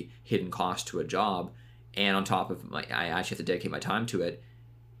all the hidden costs to a job, and on top of I actually have to dedicate my time to it.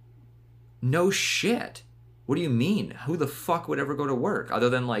 No shit. What do you mean? Who the fuck would ever go to work other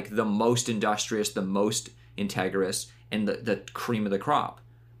than like the most industrious, the most integrous, and the cream of the crop,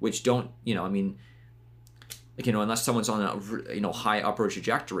 which don't, unless someone's on a, high upward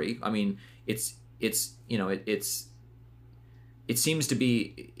trajectory. I mean, it seems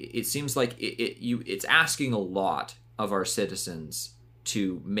like it's asking a lot of our citizens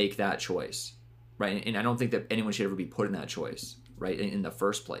to make that choice, right? And I don't think that anyone should ever be put in that choice, right, in the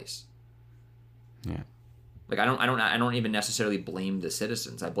first place. Yeah. Like I don't even necessarily blame the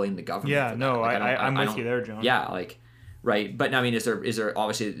citizens. I blame the government. Yeah, for no, that. Like, I'm with you there, John. Yeah, like, right. But I mean, is there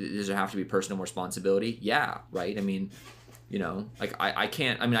obviously, does there have to be personal responsibility? Yeah, right. I mean, like I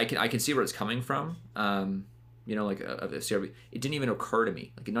can't. I mean, I can see where it's coming from. Like it didn't even occur to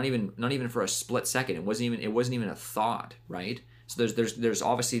me. Like not even for a split second. It wasn't even a thought, right? So there's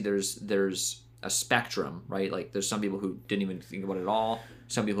obviously there's a spectrum, right? Like there's some people who didn't even think about it at all.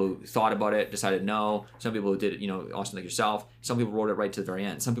 Some people who thought about it, decided no. Some people who did it, Austin, like yourself. Some people wrote it right to the very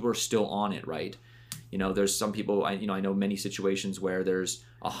end. Some people are still on it, right? There's some people, I know many situations where there's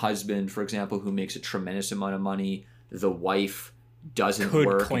a husband, for example, who makes a tremendous amount of money. The wife doesn't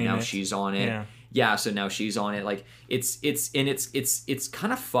work, and now she's on it. Yeah, so now she's on it. Like it's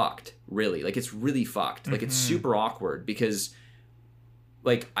kind of fucked, really. Like it's really fucked. Like it's super awkward because,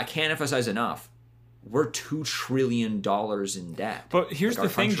 like, I can't emphasize enough, we're $2 trillion in debt. But here's the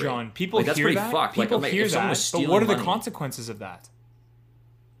thing, country. John. People like, that's hear pretty that. Fucked. People like, hear that. But what are the money, consequences of that?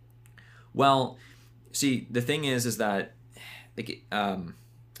 Well, see, the thing is that, like,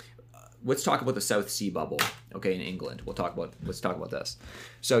 let's talk about the South Sea bubble, okay, in England. Let's talk about this.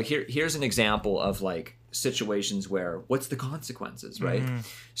 So here's an example of like situations where what's the consequences, right?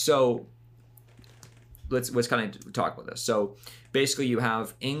 So let's kind of talk about this. So basically you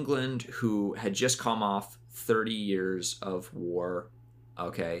have England, who had just come off 30 years of war,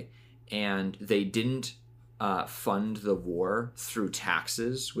 okay, and they didn't fund the war through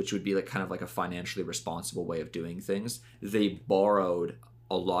taxes, which would be like kind of like a financially responsible way of doing things. They borrowed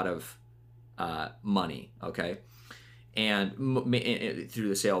a lot of money, okay, and through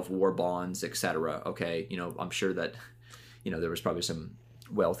the sale of war bonds, etc. Okay, I'm sure that there was probably some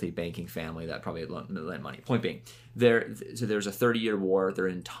wealthy banking family that probably lent money. Point being, so there's a 30-year war. They're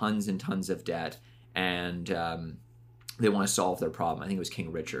in tons and tons of debt, and they want to solve their problem. I think it was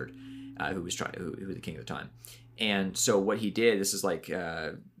King Richard, who was the king at the time. And so what he did, this is like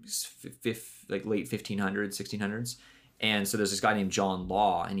late 1500s, 1600s. And so there's this guy named John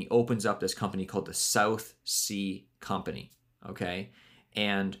Law, and he opens up this company called the South Sea Company, okay?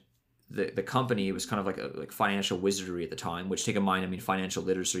 And the company was kind of like financial wizardry at the time, which, take in mind, I mean, financial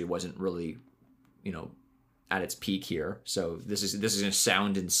literacy wasn't really, at its peak here. So this is going to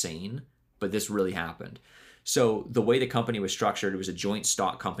sound insane, but this really happened. So the way the company was structured, it was a joint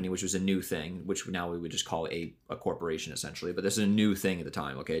stock company, which was a new thing, which now we would just call a corporation essentially. But this is a new thing at the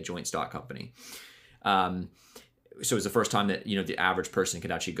time, okay? A joint stock company. So it was the first time that, the average person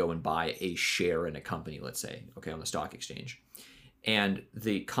could actually go and buy a share in a company, let's say, okay, on the stock exchange. And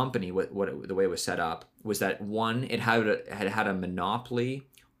the company, the way it was set up was that, one, it had a monopoly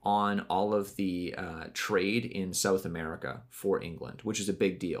on all of the trade in South America for England, which is a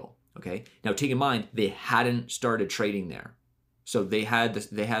big deal. Okay. Now, take in mind, they hadn't started trading there, so they had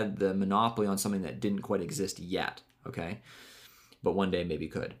the monopoly on something that didn't quite exist yet. Okay, but one day maybe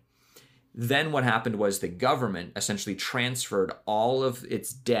could. Then what happened was the government essentially transferred all of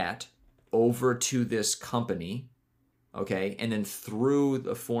its debt over to this company. Okay, and then through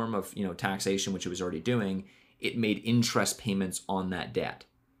the form of taxation, which it was already doing, it made interest payments on that debt.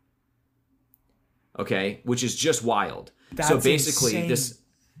 Okay, which is just wild. That's so basically insane.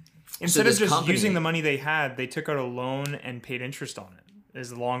 Instead of just using the money they had, they took out a loan and paid interest on it,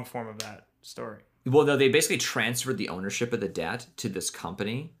 is the long form of that story. Well, no, they basically transferred the ownership of the debt to this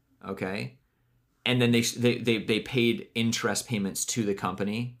company, okay? And then they paid interest payments to the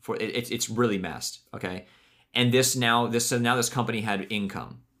company for it. It's really messed, okay? And this company had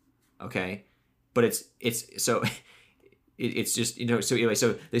income, okay? But it's just so anyway,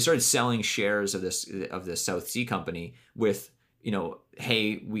 so they started selling shares of this South Sea Company with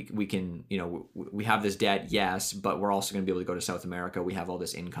hey, we can, we have this debt, yes, but we're also going to be able to go to South America. We have all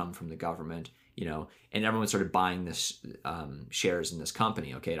this income from the government, and everyone started buying this shares in this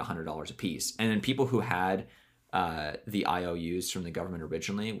company, okay, at $100 a piece. And then people who had the IOUs from the government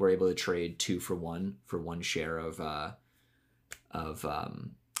originally were able to trade 2 for 1 for one share of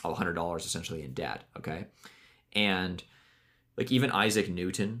 $100 essentially in debt, okay? And like even Isaac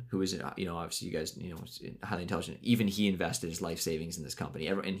Newton, who is, obviously you guys, highly intelligent, even he invested his life savings in this company,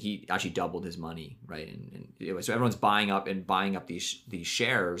 and he actually doubled his money, right? And so everyone's buying up these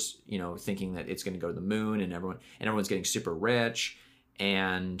shares, thinking that it's going to go to the moon, and everyone's getting super rich,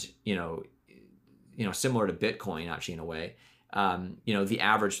 and similar to Bitcoin actually in a way. The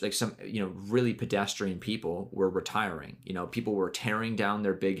average, like some, really pedestrian people were retiring. People were tearing down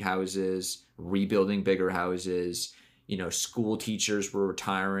their big houses, rebuilding bigger houses. School teachers were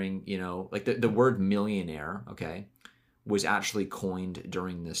retiring. Like the word millionaire, okay, was actually coined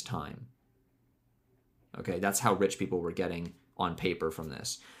during this time. Okay, that's how rich people were getting on paper from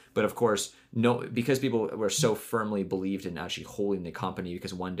this. But of course, because people were so firmly believed in actually holding the company,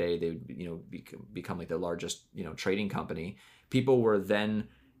 because one day they would, become like the largest, trading company. People were then,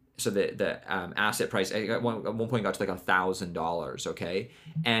 so the asset price at one point got to like $1,000, okay,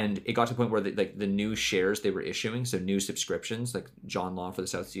 and it got to the point where the new shares they were issuing, so new subscriptions, like John Law for the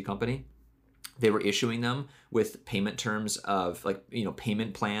South Sea Company, they were issuing them with payment terms of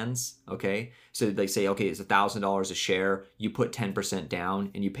payment plans, okay? So they say, okay, it's $1,000 a share. You put 10%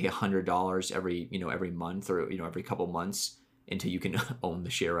 down, and you pay $100 every month or every couple months until you can own the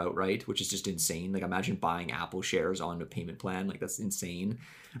share outright, which is just insane. Like imagine buying Apple shares on a payment plan, like that's insane,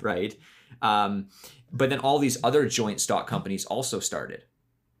 right? But then all these other joint stock companies also started,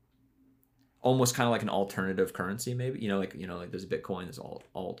 almost kind of like an alternative currency, maybe. Like there's Bitcoin, there's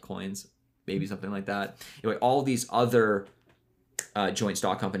altcoins. Maybe something like that. Anyway, all these other joint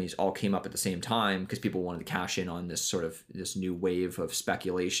stock companies all came up at the same time because people wanted to cash in on this new wave of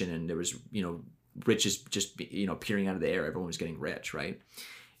speculation, and there was riches just appearing out of the air. Everyone was getting rich, right?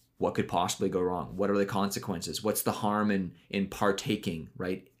 What could possibly go wrong? What are the consequences? What's the harm in partaking,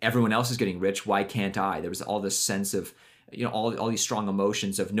 right? Everyone else is getting rich. Why can't I? There was all this sense of all these strong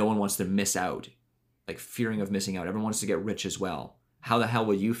emotions of no one wants to miss out, like fearing of missing out. Everyone wants to get rich as well. How the hell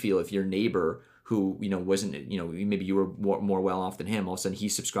would you feel if your neighbor who, wasn't, maybe you were more well off than him, all of a sudden he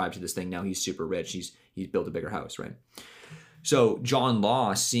subscribed to this thing, now he's super rich, he's built a bigger house, right? So John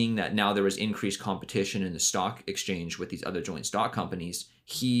Law, seeing that now there was increased competition in the stock exchange with these other joint stock companies,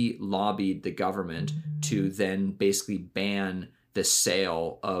 he lobbied the government to then basically ban the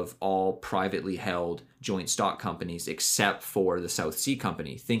sale of all privately held joint stock companies except for the South Sea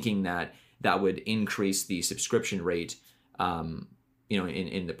Company, thinking that would increase the subscription rate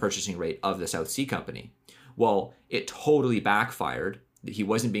in the purchasing rate of the South Sea Company. Well, it totally backfired. He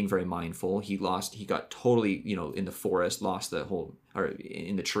wasn't being very mindful. He got totally, in the forest,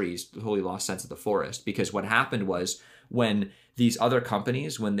 in the trees, totally lost sense of the forest. Because what happened was when these other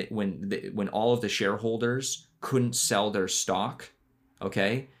companies, when all of the shareholders couldn't sell their stock,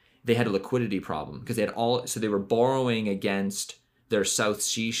 okay, they had a liquidity problem because so they were borrowing against their South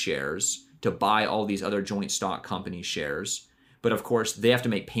Sea shares to buy all these other joint stock company shares. But of course, they have to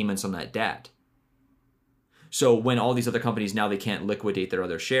make payments on that debt. So when all these other companies, now they can't liquidate their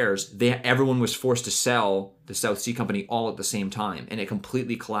other shares, everyone was forced to sell the South Sea Company all at the same time. And it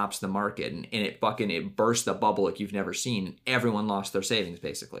completely collapsed the market. And it burst the bubble like you've never seen. And everyone lost their savings,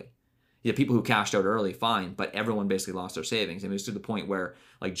 basically. The people who cashed out early, fine. But everyone basically lost their savings. And it was to the point where,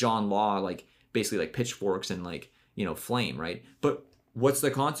 like, John Law, basically like pitchforks and flame, right? But what's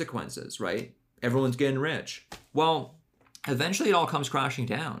the consequences, right? Everyone's getting rich. Well, eventually it all comes crashing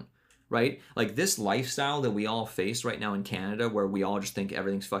down, right? Like this lifestyle that we all face right now in Canada, where we all just think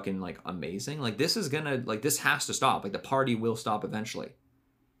everything's fucking amazing. This has to stop. The party will stop eventually,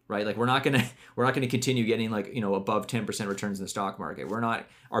 right? We're not gonna continue getting above 10% returns in the stock market.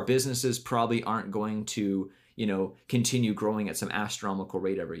 Our businesses probably aren't going to continue growing at some astronomical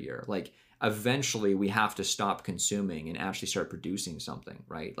rate every year. Eventually we have to stop consuming and actually start producing something,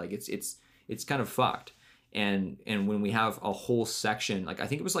 right? It's kind of fucked. And when we have a whole section, I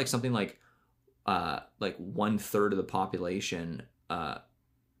think it was something like 1/3 of the population of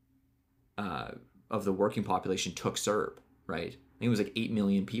the working population took CERB, right? I think it was 8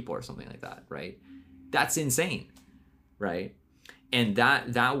 million people or something like that, right? That's insane, right? And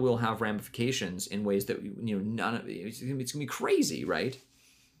that will have ramifications in ways that it's gonna be crazy, right?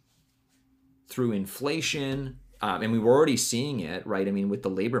 Through inflation. And we were already seeing it, right? I mean, with the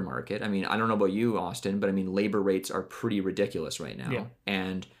labor market. I mean, I don't know about you, Austin, but I mean, labor rates are pretty ridiculous right now. Yeah.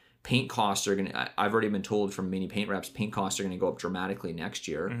 And paint costs are gonna. I've already been told from many paint reps, paint costs are gonna go up dramatically next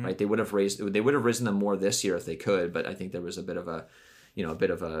year. Right? They would have risen them more this year if they could, but I think there was a bit of a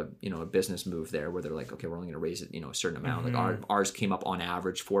a business move there where they're like, okay, we're only going to raise it, a certain amount. Like ours came up on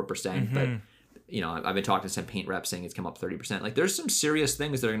average 4%, but I've been talking to some paint reps saying it's come up 30%. Like there's some serious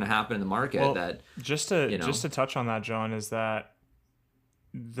things that are going to happen in the market that just to touch on that, John, is that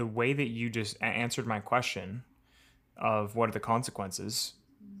the way that you just answered my question of what are the consequences,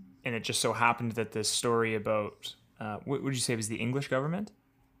 and it just so happened that this story about what would you say was the English government?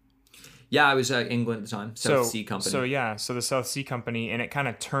 Yeah, I was England at the time, South Sea Company. So the South Sea Company, and it kind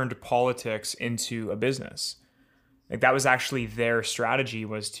of turned politics into a business. Like that was actually their strategy,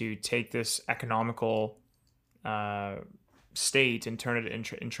 was to take this economical state and turn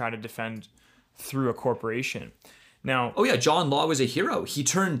it and try to defend through a corporation. Now, John Law was a hero. He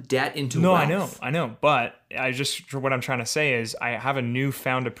turned debt into wealth. I know. But what I'm trying to say is I have a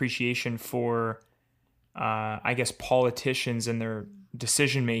newfound appreciation for, I guess, politicians and their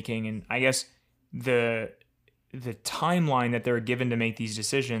decision making, and I guess the timeline that they're given to make these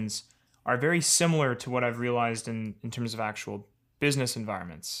decisions are very similar to what I've realized in terms of actual business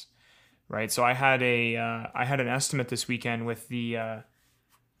environments, right? So I had an estimate this weekend with the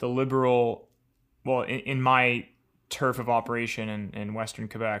Liberal, well, in my turf of operation in Western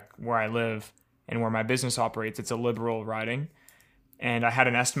Quebec, where I live and where my business operates, it's a Liberal riding, and I had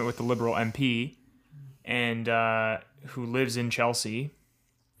an estimate with the Liberal MP, and who lives in Chelsea,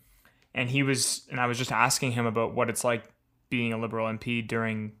 and I was just asking him about what it's like being a Liberal MP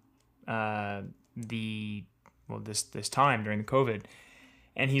during this time during the COVID,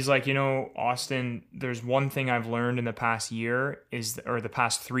 and he's like, Austin, there's one thing I've learned in the past year or the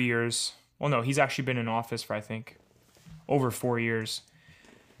past 3 years. Well, no, he's actually been in office for I think over 4 years.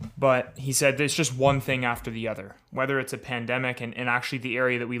 But he said there's just one thing after the other, whether it's a pandemic, and actually the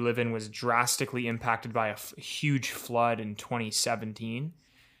area that we live in was drastically impacted by a huge flood in 2017.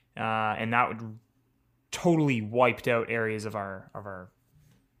 And that would totally wiped out areas of our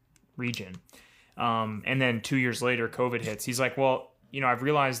region. And then 2 years later, COVID hits. He's like, well, I've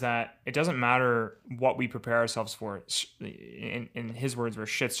realized that it doesn't matter what we prepare ourselves for. In his words, where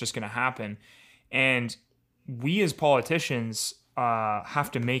shit's just going to happen. And we as politicians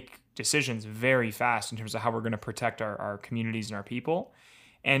have to make decisions very fast in terms of how we're going to protect our communities and our people.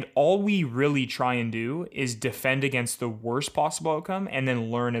 And all we really try and do is defend against the worst possible outcome and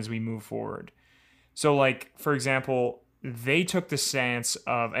then learn as we move forward. So like, for example, they took the stance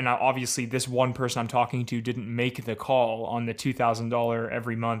of, and obviously this one person I'm talking to didn't make the call on the $2,000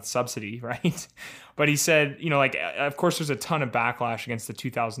 every month subsidy, right? But he said, of course there's a ton of backlash against the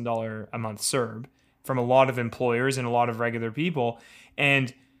 $2,000 a month CERB from a lot of employers and a lot of regular people.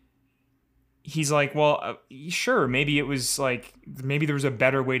 And he's like, well, sure, maybe there was a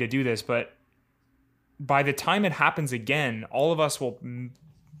better way to do this, but by the time it happens again, all of us will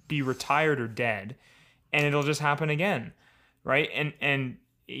be retired or dead, and it'll just happen again, right? And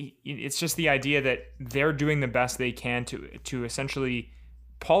it's just the idea that they're doing the best they can to essentially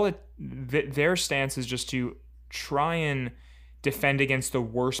their stance is just to try and defend against the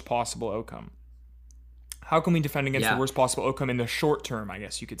worst possible outcome. How can we defend against the worst possible outcome in the short term, I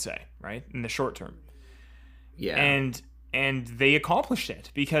guess you could say, right? In the short term. Yeah. And they accomplished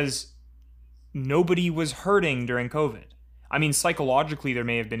it because nobody was hurting during COVID. I mean, psychologically, there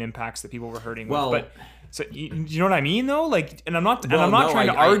may have been impacts that people were hurting with, but so you know what I mean, though? Like, and I'm not trying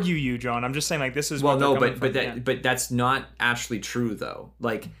to argue you, John. I'm just saying, like, this is but that's not actually true, though.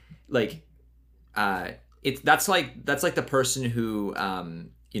 That's like the person who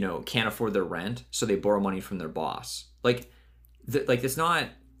can't afford their rent, so they borrow money from their boss. It's not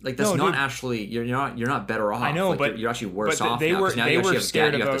actually you're not better off. I know, but you're actually worse off. They were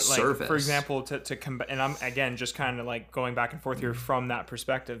scared about, like, for example, to combat. And I'm again just kind of like going back and forth here from that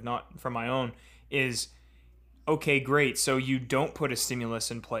perspective, not from my own. Is okay, great. So you don't put a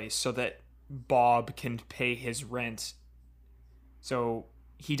stimulus in place so that Bob can pay his rent, so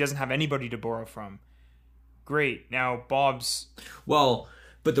he doesn't have anybody to borrow from. Great. Now Bob's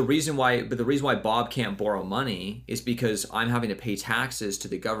But the reason why Bob can't borrow money is because I'm having to pay taxes to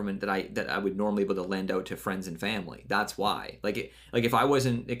the government that I would normally be able to lend out to friends and family. That's why. If I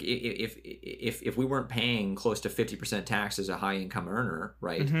wasn't, if we weren't paying close to 50% tax as a high income earner,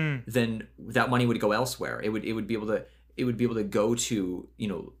 right? Mm-hmm. Then that money would go elsewhere. It would be able to go to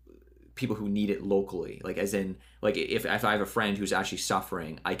people who need it locally. If I have a friend who's actually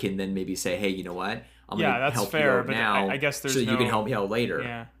suffering, I can then maybe say, hey, you know what? I'm gonna help you out now, I guess there's so that you can help me out later.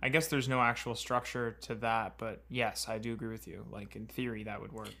 Yeah, I guess there's no actual structure to that, but yes, I do agree with you. Like in theory, that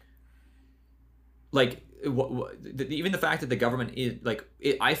would work. like even the fact that the government is like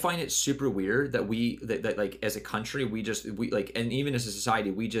I find it super weird that that like as a country we like, and even as a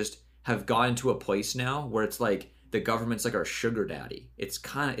society we just have gotten to a place now where it's like the government's like our sugar daddy. It's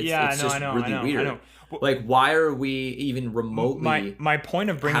kind of it's just really weird. I know. Like, why are we even remotely my point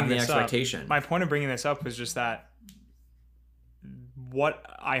of bringing having this the expectation? Up, my point of bringing this up was just that what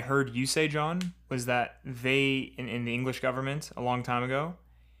I heard you say, John, was that they in the English government a long time ago,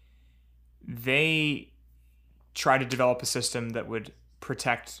 they tried to develop a system that would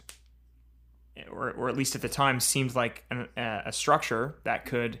protect, or at least at the time seemed like a structure that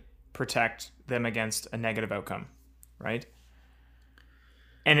could protect them against a negative outcome, right?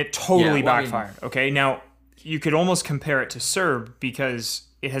 And it totally backfired. Okay, now you could almost compare it to CERB because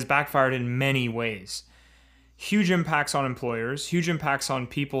it has backfired in many ways. Huge impacts on employers, huge impacts on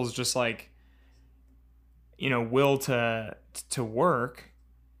people's just like, will to work,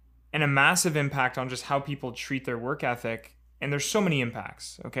 and a massive impact on just how people treat their work ethic. And there's so many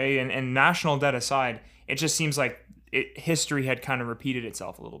impacts, okay? And national debt aside, it just seems like history had kind of repeated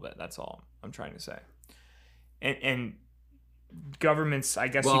itself a little bit. That's all I'm trying to say. And governments, I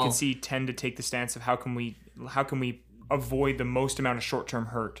guess you can see, tend to take the stance of how can we avoid the most amount of short-term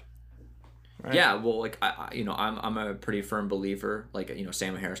hurt. Right? Yeah, well, like I'm a pretty firm believer. Like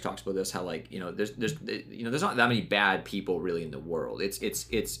Sam Harris talks about this. How like there's not that many bad people really in the world. It's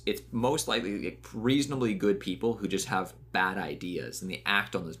most likely like reasonably good people who just have bad ideas and they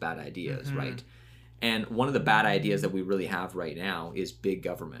act on those bad ideas, mm-hmm. right? And one of the bad ideas that we really have right now is big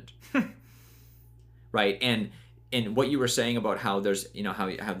government, right? And what you were saying about how there's, how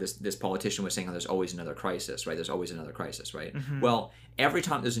you have this politician was saying how there's always another crisis, right? There's always another crisis, right? Mm-hmm. Well, every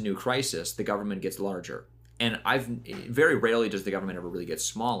time there's a new crisis, the government gets larger. And very rarely does the government ever really get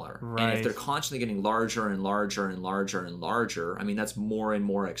smaller. Right. And if they're constantly getting larger and larger and larger and larger, I mean, that's more and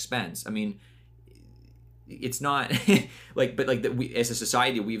more expense. I mean, it's not we as a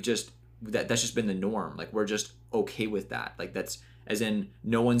society, we've just, that's just been the norm. Like, we're just okay with that. Like, that's, as in,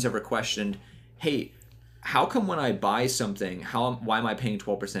 no one's ever questioned, hey, how come when I buy something, why am I paying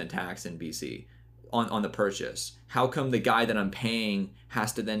 12% tax in BC on the purchase? How come the guy that I'm paying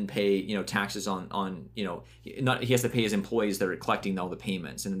has to then pay, taxes on he has to pay his employees that are collecting all the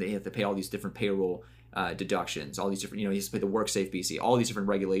payments, and they have to pay all these different payroll deductions, all these different, he has to pay the WorkSafe BC, all these different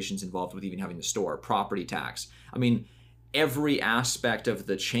regulations involved with even having the store, property tax. I mean, every aspect of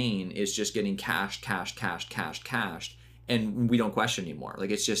the chain is just getting cashed, and we don't question anymore. Like,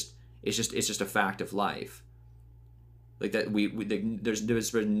 it's just a fact of life. Like that,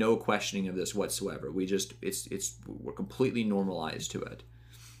 there's no questioning of this whatsoever. We're completely normalized to it.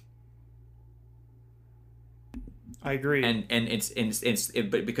 I agree.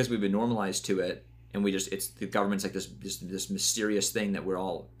 But because we've been normalized to it, and the government's like this mysterious thing that we're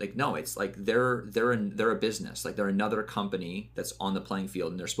all like, no, it's like they're a business, like they're another company that's on the playing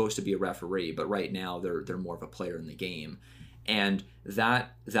field, and they're supposed to be a referee, but right now they're more of a player in the game. And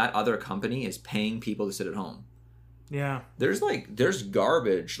that other company is paying people to sit at home. Yeah. There's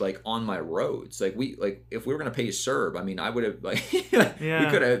garbage like on my roads. Like if we were gonna pay CERB, I mean, I would have we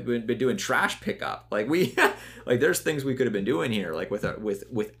could have been doing trash pickup. Like there's things we could have been doing here, like with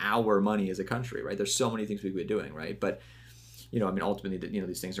our money as a country, right? There's so many things we've been doing, right? But I mean, ultimately,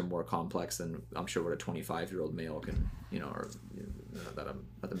 these things are more complex than I'm sure what a 25-year-old male can, or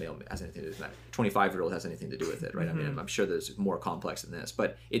not the male has anything to do with that. 25-year-old has anything to do with it, right? Mm-hmm. I mean, I'm sure there's more complex than this,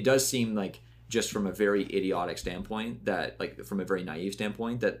 but it does seem like, just from a very idiotic standpoint, that like from a very naive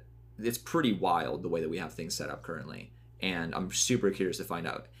standpoint, that it's pretty wild the way that we have things set up currently. And I'm super curious to find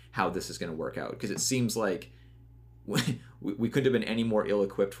out how this is going to work out, because it seems like we couldn't have been any more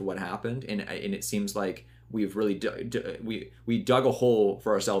ill-equipped for what happened, and it seems like we've really we dug a hole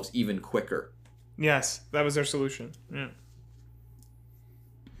for ourselves even quicker. Yes, that was our solution. Yeah.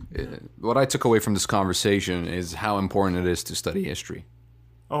 What I took away from this conversation is how important it is to study history.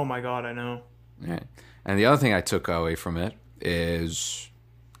 Oh my God, I know. Yeah. And the other thing I took away from it is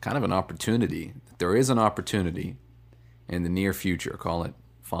kind of an opportunity. There is an opportunity in the near future, call it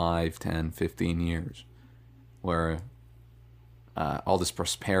 5, 10, 15 years, where all this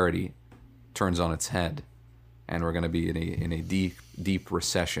prosperity turns on its head, and we're going to be in a deep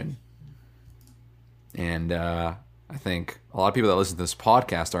recession. And I think a lot of people that listen to this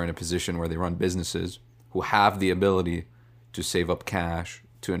podcast are in a position where they run businesses who have the ability to save up cash,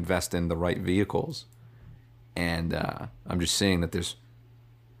 to invest in the right vehicles. And I'm just saying that there's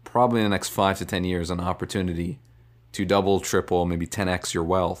probably in the next 5 to 10 years an opportunity to double, triple, maybe 10x your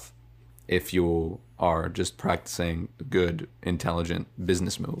wealth if you are just practicing good, intelligent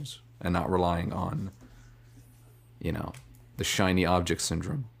business moves and not relying on, the shiny object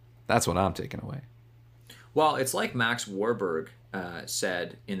syndrome. That's what I'm taking away. Well, it's like Max Warburg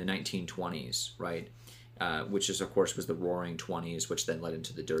said in the 1920s, right? Which is, of course, was the Roaring twenties, which then led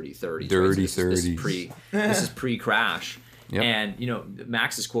into the Dirty 30s. Dirty right? So this 30s. This is pre-crash. Yep. And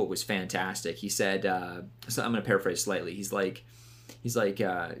Max's quote was fantastic. He said, so I'm going to paraphrase slightly. He's like,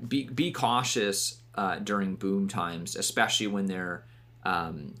 be cautious during boom times, especially when they're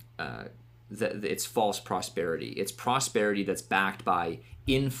it's false prosperity. It's prosperity that's backed by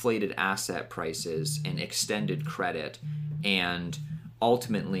inflated asset prices and extended credit, and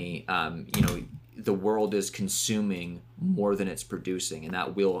ultimately, the world is consuming more than it's producing, and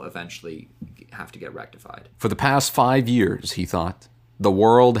that will eventually have to get rectified. For the past 5 years, he thought, the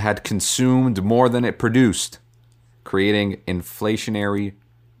world had consumed more than it produced, creating inflationary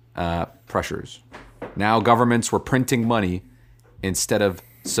pressures. Now governments were printing money instead of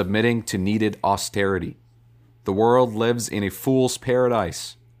submitting to needed austerity. The world lives in a fool's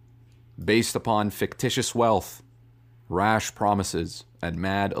paradise, based upon fictitious wealth, rash promises, and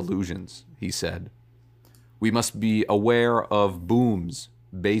mad illusions, he said. We must be aware of booms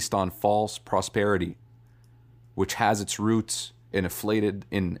based on false prosperity, which has its roots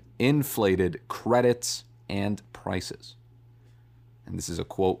in inflated credits and prices. And this is a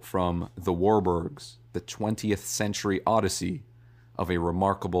quote from The Warburgs, The 20th Century Odyssey of a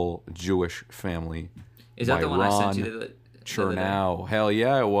Remarkable Jewish Family. Is that by the one Ron I sent you? Chernow. Hell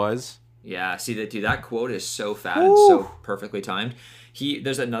yeah, it was. Yeah, see that, dude. That quote is so fat and so perfectly timed.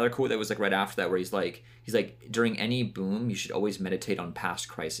 There's another quote that was like right after that where he's like, during any boom, you should always meditate on past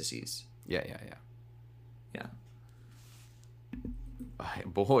crises. Yeah. Yeah.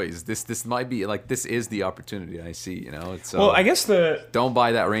 Boys, this might be like, this is the opportunity I see. It's Well, I guess don't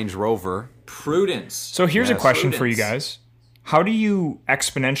buy that Range Rover. Prudence. So here's a question for you Prudence. guys. How do you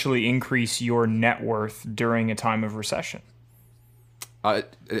exponentially increase your net worth during a time of recession?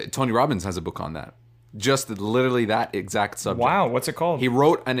 Tony Robbins has a book on that. Just literally that exact subject. Wow, what's it called? He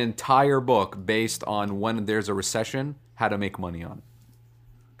wrote an entire book based on when there's a recession, how to make money on it.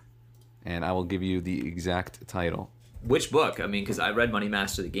 And I will give you the exact title. Which book? I mean, because I read Money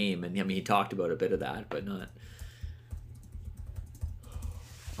Master the Game, and he talked about a bit of that, but not.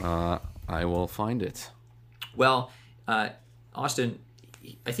 I will find it. Well, Austin,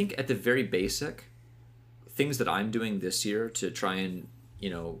 I think at the very basic, things that I'm doing this year to try and,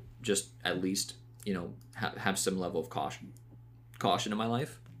 just at least, have some level of caution in my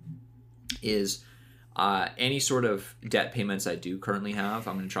life is any sort of debt payments I do currently have,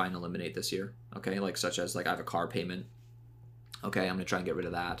 I'm going to try and eliminate this year. Okay. Such as I have a car payment. Okay. I'm going to try and get rid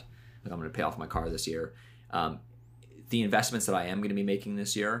of that. I'm going to pay off my car this year. The investments that I am going to be making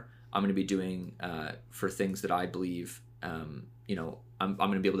this year, I'm going to be doing for things that I believe, I'm going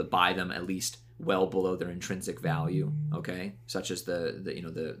to be able to buy them at least well below their intrinsic value. Okay, such as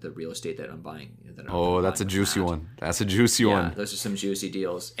the real estate that I'm buying. That's a juicy one. That's a juicy one. Yeah, those are some juicy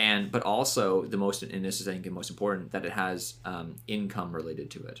deals. But also the most, and this is I think the most important, that it has income related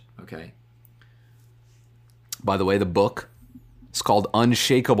to it. Okay. By the way, the book is called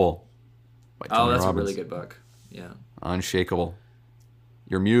Unshakable. By Tony that's Robbins. a really good book. Yeah. Unshakable.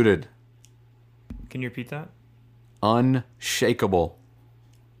 You're muted. Can you repeat that? Unshakable.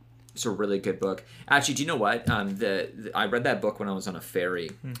 It's a really good book. Actually, do you know what? I read that book when I was on a ferry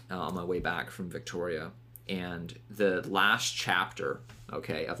on my way back from Victoria, and the last chapter,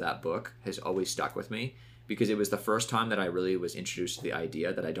 of that book has always stuck with me because it was the first time that I really was introduced to the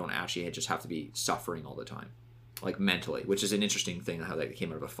idea that I don't actually just have to be suffering all the time, mentally, which is an interesting thing how that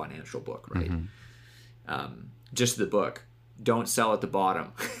came out of a financial book, right? Mm-hmm. Just the book. Don't sell at the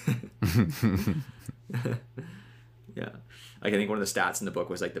bottom. Yeah. I think one of the stats in the book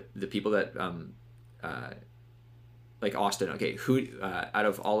was the people that Austin, who out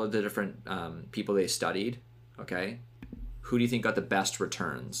of all of the different people they studied, who do you think got the best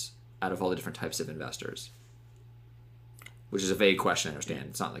returns out of all the different types of investors? Which is a vague question, I understand.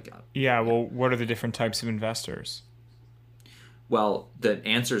 It's not well, what are the different types of investors? Well, the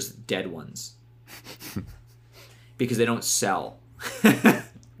answer's dead ones. Because they don't sell.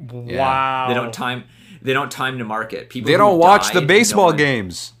 Wow. They don't time to market. People. They don't watch the baseball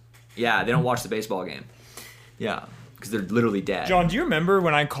games. Yeah, they don't watch the baseball game. Yeah, because they're literally dead. John, do you remember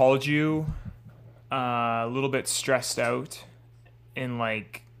when I called you a little bit stressed out in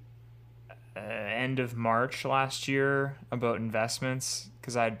end of March last year about investments?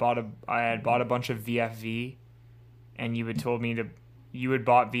 Because I had bought a bunch of VFV, and you had told me you had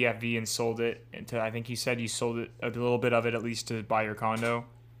bought VFV and sold it. I think you said you sold it, a little bit of it at least, to buy your condo,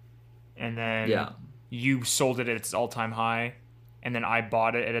 and then you sold it at its all-time high, and then I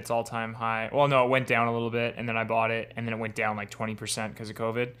bought it at its all-time high. Well, no, it went down a little bit, and then I bought it, and then it went down 20% because of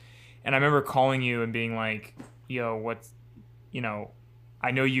COVID. And I remember calling you and being like, yo, what's,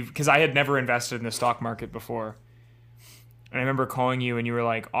 I know because I had never invested in the stock market before. And I remember calling you and you were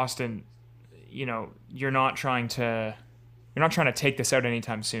like, Austin, you're not trying to take this out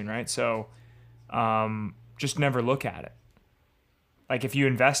anytime soon, right? So just never look at it. Like if you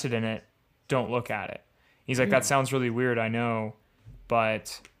invested in it, don't look at it. He's like, that sounds really weird, I know,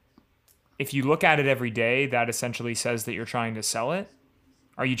 but if you look at it every day, that essentially says that you're trying to sell it.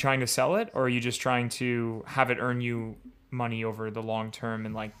 Are you trying to sell it, or are you just trying to have it earn you money over the long term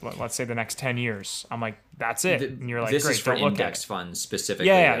and like let's say the next 10 years? I'm like, that's it. And you're like, this great, is for don't look index at it. funds specifically.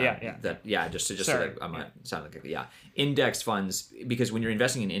 Just so that I'm not sound like index funds, because when you're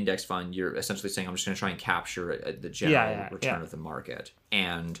investing in an index fund, you're essentially saying, I'm just going to try and capture the general return of the market.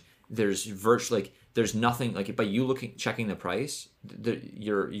 And there's virtually there's nothing like by you checking the price,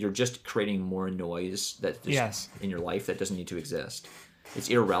 you're just creating more noise that in your life that doesn't need to exist. It's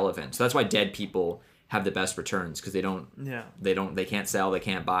irrelevant. So that's why dead people have the best returns, because they can't sell, they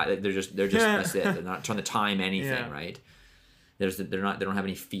can't buy, they're just that's it. They're not trying to time anything, right? They don't have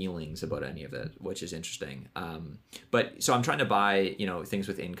any feelings about any of it, which is interesting. But so I'm trying to buy things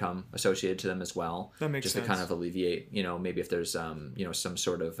with income associated to them as well. That makes sense. Just to kind of alleviate maybe if there's some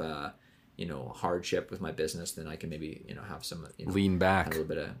sort of hardship with my business, then I can maybe have some lean back a little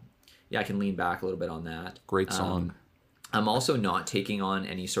bit of I can lean back a little bit on that. Great song. I'm also not taking on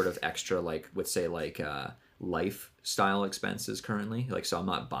any sort of extra lifestyle expenses currently. So I'm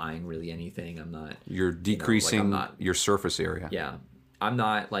not buying really anything. I'm not. You're decreasing your surface area. Yeah, I'm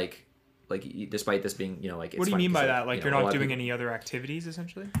not like despite this being it's what do you mean by that? You're not doing people, any other activities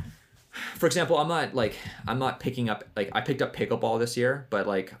essentially? For example, I'm not picking up I picked up pickleball this year, but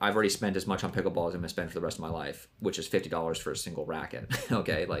I've already spent as much on pickleball as I'm gonna spend for the rest of my life, which is $50 for a single racket.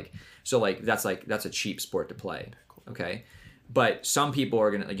 Okay, that's a cheap sport to play. Okay, but some people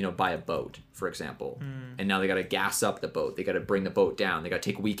are gonna buy a boat, for example, and now they got to gas up the boat, they got to bring the boat down, they got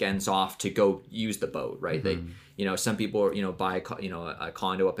to take weekends off to go use the boat, right? They some people buy a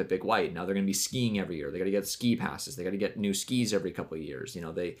condo up at Big White, now they're gonna be skiing every year, they got to get ski passes, they got to get new skis every couple of years,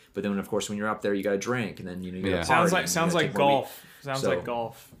 but then of course when you're up there you got to drink, and then you gotta sounds like golf. Like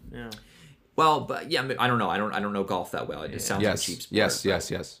golf. Yeah. Well, but I don't know. I don't know golf that well. It sounds like a cheap sport.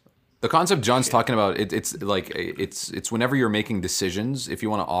 Yes. The concept John's talking about, it's whenever you're making decisions, if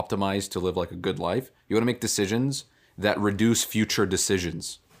you want to optimize to live a good life, you want to make decisions that reduce future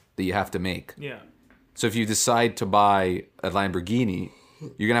decisions that you have to make. Yeah. So if you decide to buy a Lamborghini,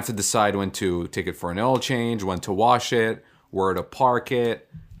 you're going to have to decide when to take it for an oil change, when to wash it, where to park it,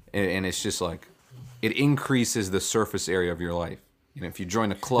 and it's just it increases the surface area of your life. If you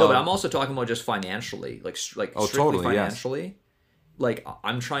join a club. No, but I'm also talking about just financially, strictly totally, financially. Yes.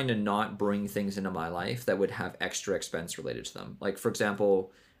 I'm trying to not bring things into my life that would have extra expense related to them. For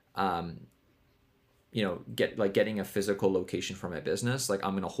example, getting a physical location for my business. I'm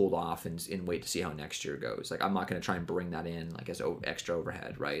going to hold off and wait to see how next year goes. I'm not going to try and bring that in as extra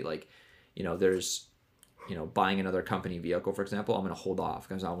overhead, right? There's, buying another company vehicle, for example, I'm going to hold off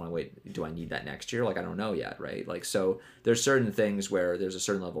because I want to wait. Do I need that next year? I don't know yet, right? So there's certain things where there's a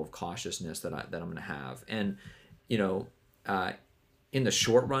certain level of cautiousness that I'm going to have. And, in the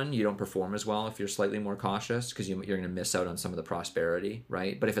short run, you don't perform as well if you're slightly more cautious, because you're going to miss out on some of the prosperity,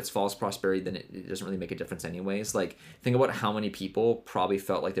 right? But if it's false prosperity, then it doesn't really make a difference anyways. Think about how many people probably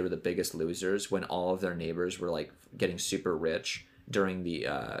felt like they were the biggest losers when all of their neighbors were getting super rich during the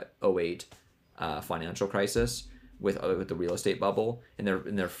 2008 financial crisis with the real estate bubble, and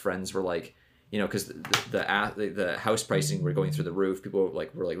their friends were because the house pricing were going through the roof. People were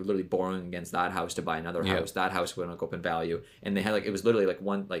literally borrowing against that house to buy another house. That house went up in value, and they had it was literally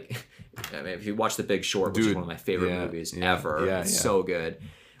one if you watch The Big Short, which is one of my favorite movies ever, it's so good.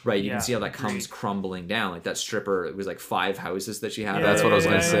 Right, you can see how that comes crumbling down. That stripper, it was 5 houses that she had. That's what I was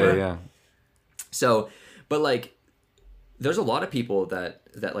gonna say. Yeah. So, but there's a lot of people that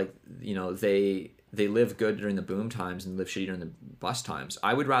they live good during the boom times and live shitty during the bust times.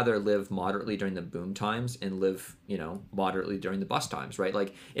 I would rather live moderately during the boom times and live, moderately during the bust times, right?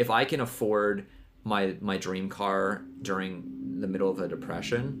 If I can afford my dream car during the middle of a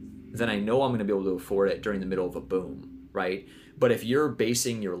depression, then I know I'm going to be able to afford it during the middle of a boom, right? But if you're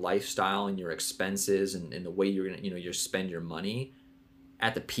basing your lifestyle and your expenses and the way you're going to, you spend your money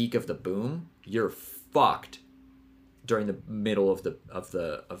at the peak of the boom, you're fucked during the middle of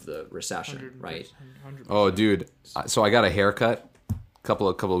the recession, right? 100%. Oh, dude! So I got a haircut a couple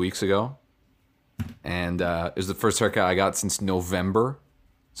of weeks ago, and it was the first haircut I got since November,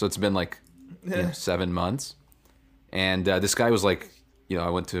 so it's been 7 months. And this guy was I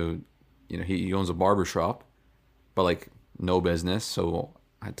went to, he owns a barber shop, but no business. So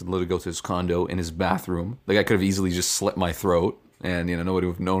I had to literally go to his condo in his bathroom. Like I could have easily just slit my throat and nobody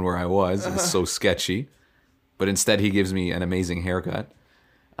would have known where I was. It was so sketchy. But instead he gives me an amazing haircut.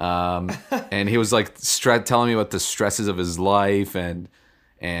 And he was like telling me about the stresses of his life and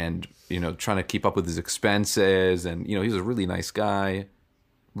trying to keep up with his expenses. And he was a really nice guy.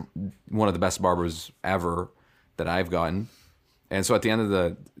 One of the best barbers ever that I've gotten. And so at the end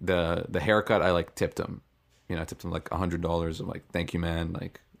of the haircut, I like tipped him. I tipped him like $100. I'm like, thank you, man.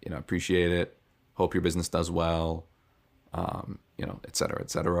 Like, appreciate it. Hope your business does well. Et cetera, et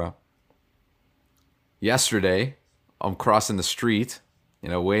cetera. Yesterday, I'm crossing the street,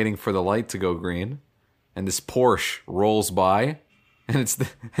 waiting for the light to go green, and this Porsche rolls by, and it's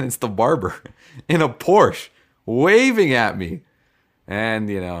the barber in a Porsche waving at me. And,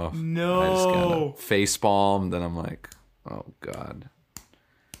 No. I just kind of face palmed, and I'm like, oh, God.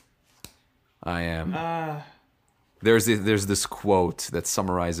 I am. There's this quote that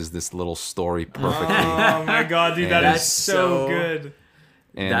summarizes this little story perfectly. Oh my God, dude, that is so good.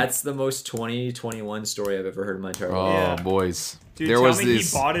 And that's the most 2021 story I've ever heard in my entire life. Oh, Yeah. boys. Dude, there tell was me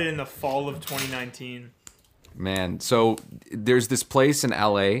this he bought it in the fall of 2019. man. So there's this place in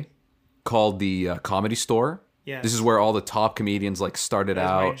LA called the Comedy Store. Yeah. This is where all the top comedians like started That's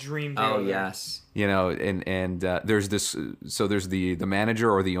my out. dream to Oh, go there. yes. And there's this. So there's the manager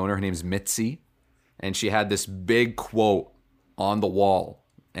or the owner. Her name's Mitzi, and she had this big quote on the wall,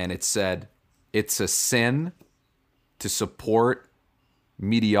 and it said, "It's a sin to support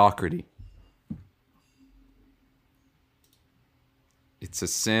mediocrity." It's a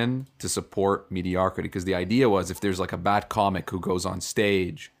sin to support mediocrity, because the idea was if there's like a bad comic who goes on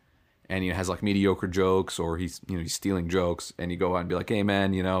stage and has like mediocre jokes, or he's stealing jokes, and you go out and be like, hey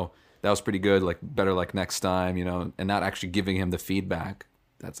man, that was pretty good, like better like next time, and not actually giving him the feedback,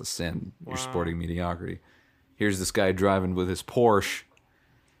 that's a sin. You're supporting mediocrity. Here's this guy driving with his Porsche.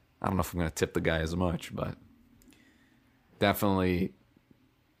 I don't know if I'm gonna tip the guy as much, but definitely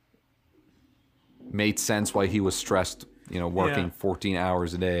made sense why he was stressed, working 14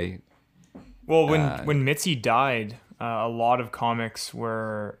 hours a day. Well, when Mitzi died, a lot of comics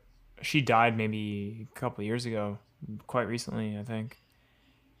were... She died maybe a couple of years ago, quite recently, I think.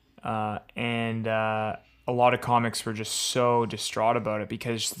 And a lot of comics were just so distraught about it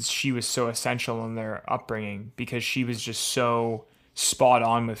because she was so essential in their upbringing, because she was just so spot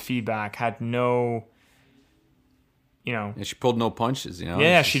on with feedback, had no... And she pulled no punches,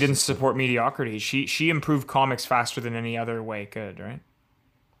 Yeah, she didn't support mediocrity. She improved comics faster than any other way could, right?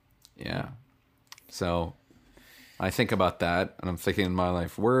 Yeah. So I think about that, and I'm thinking in my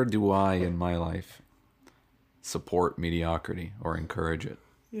life, where do I in my life support mediocrity or encourage it?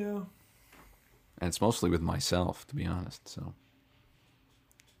 Yeah. And it's mostly with myself, to be honest. So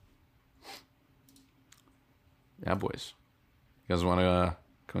yeah, boys. You guys want to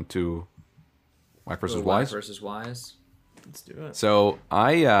come to Whack versus Wise? Versus Wise. Let's do it. So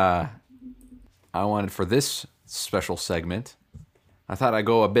I wanted, for this special segment, I thought I'd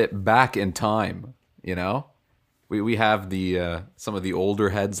go a bit back in time. We have the some of the older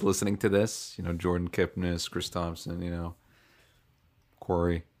heads listening to this. Jordan Kipnis, Chris Thompson,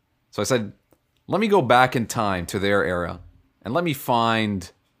 Corey. So I said, let me go back in time to their era, and let me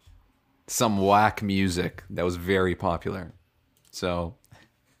find some whack music that was very popular. So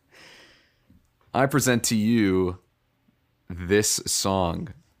I present to you this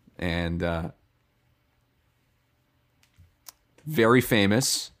song, and very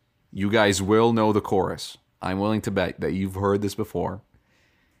famous. You guys will know the chorus. I'm willing to bet that you've heard this before.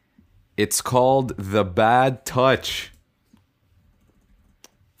 It's called The Bad Touch,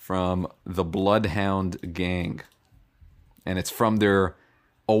 from the Bloodhound Gang. And it's from their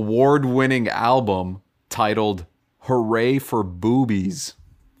award-winning album titled Hooray for Boobies.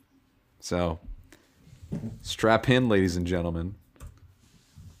 So strap in, ladies and gentlemen,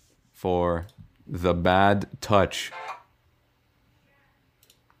 for The Bad Touch.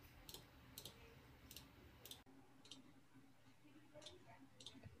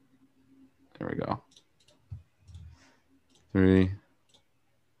 There we go. 3,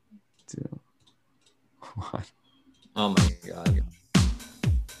 2, 1. Oh my God.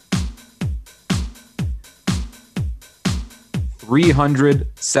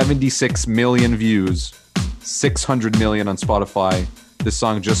 376 million views, 600 million on Spotify. This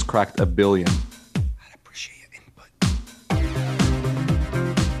song just cracked 1 billion. I'd appreciate your input.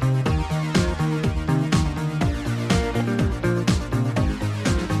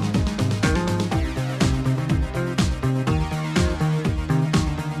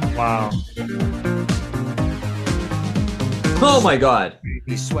 Wow. Oh my God.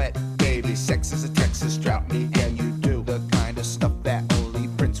 Baby sweat, baby sex is a Texas drought. Me and you do the kind of stuff that only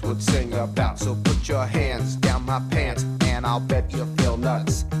sing about. So put your hands down my pants, and I'll bet you feel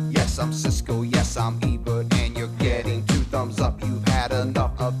nuts. Yes, I'm Cisco, yes, I'm Ebert, and you're getting 2 thumbs up. You've had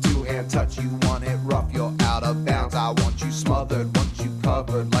enough of 2-hand touch. You want it rough, you're out of bounds. I want you smothered, want you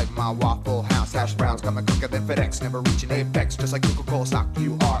covered like my Waffle House hash browns. Coming quicker than FedEx, never reaching apex. Just like Coca-Cola stock,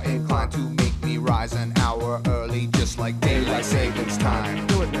 you are inclined to make me rise an hour early, just like daylight savings time.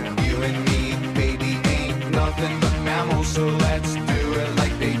 Do it now. You and me, baby, ain't nothing but mammals, so let's do it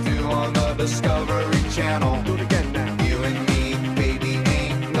like they do on the Discovery Channel. Do it again now. You and me, baby,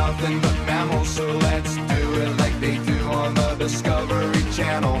 ain't nothing but mammals, so let's do it like they do on the Discovery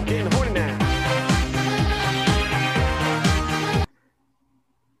Channel. Getting horny now.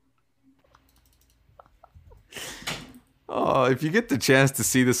 Oh, if you get the chance to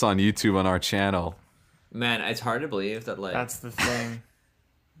see this on YouTube on our channel. Man, it's hard to believe that, like, That's the thing.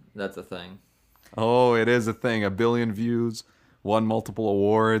 that's a thing. Oh, it is a thing. 1 billion views, won multiple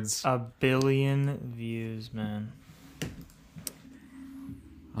awards. 1 billion views, man.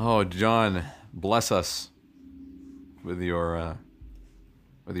 Oh, John, bless us with your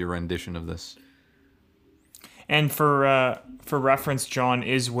rendition of this. And for reference, John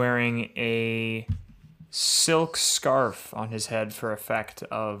is wearing a silk scarf on his head for effect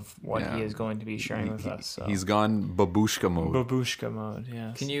of what he is going to be sharing with us. So. He's gone babushka mode. Babushka mode,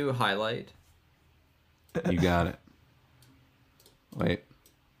 yes. Can you highlight? You got it. Wait.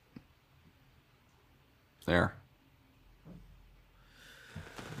 There.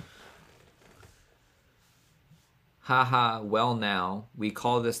 Haha, well now, we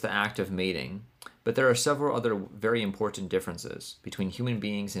call this the act of mating, but there are several other very important differences between human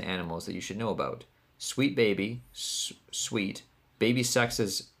beings and animals that you should know about. Sweet baby, sweet. Baby sex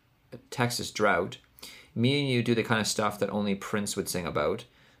is Texas drought. Me and you do the kind of stuff that only Prince would sing about.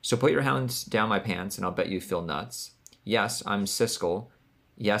 So put your hands down my pants and I'll bet you feel nuts. Yes, I'm Siskel.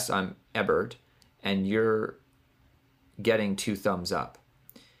 Yes, I'm Ebert. And you're getting 2 thumbs up.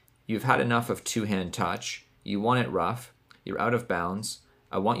 You've had enough of 2-hand touch. You want it rough. You're out of bounds.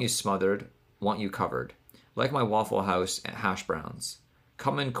 I want you smothered. Want you covered. Like my Waffle House hash browns.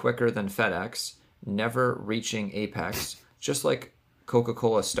 Coming quicker than FedEx. Never reaching apex. Just like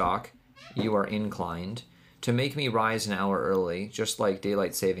Coca-Cola stock, you are inclined to make me rise an hour early, just like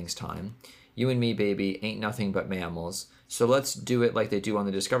daylight savings time. You and me, baby, ain't nothing but mammals. So let's do it like they do on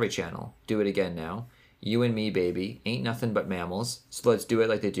the Discovery Channel. Do it again now. You and me, baby, ain't nothing but mammals. So let's do it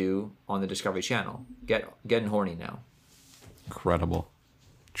like they do on the Discovery Channel. Getting horny now. Incredible.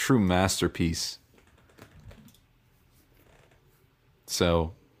 True masterpiece.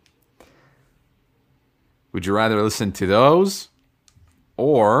 So, would you rather listen to those,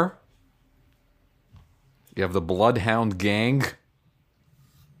 or you have the Bloodhound Gang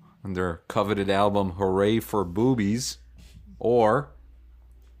and their coveted album Hooray for Boobies, or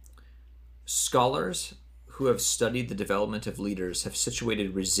Scholars who have studied the development of leaders have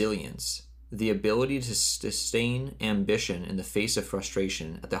situated resilience, the ability to sustain ambition in the face of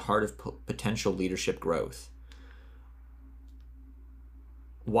frustration, at the heart of potential leadership growth.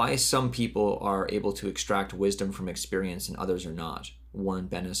 Why some people are able to extract wisdom from experience and others are not, Warren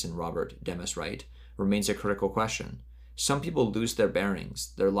Bennis and Robert Demis write, remains a critical question. Some people lose their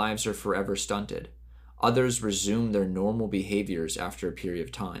bearings, their lives are forever stunted. Others resume their normal behaviors after a period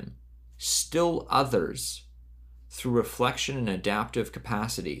of time. Still others, through reflection and adaptive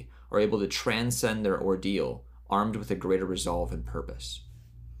capacity, are able to transcend their ordeal, armed with a greater resolve and purpose.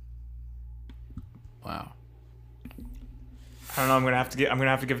 wow. I don't know. I'm gonna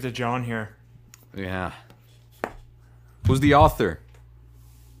have to give it to John here. Yeah. Who's the author?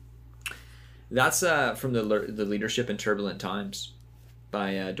 That's from the Leadership in Turbulent Times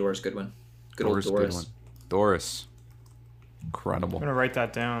by Doris Goodwin. Good old Doris. Goodwin. Doris. Incredible. I'm gonna write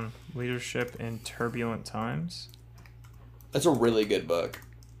that down. Leadership in Turbulent Times That's a really good book.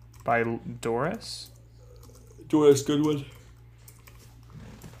 by Doris. Doris Goodwin.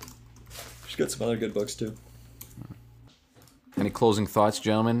 She's got some other good books too. Any closing thoughts,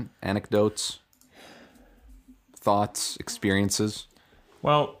 gentlemen? Anecdotes? Thoughts? Experiences?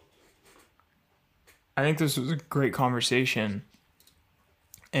 Well, I think this was a great conversation.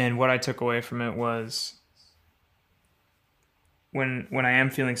 And what I took away from it was when I am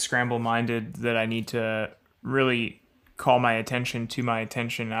feeling scramble-minded, that I need to really call my attention to my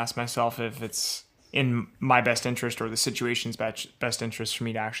attention, ask myself if it's in my best interest or the situation's best interest for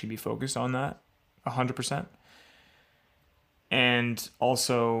me to actually be focused on that 100%. And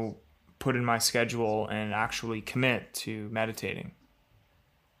also put in my schedule and actually commit to meditating.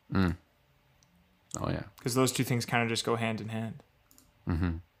 Oh, yeah. Because those two things kind of just go hand in hand.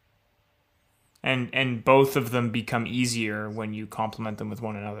 And both of them become easier when you complement them with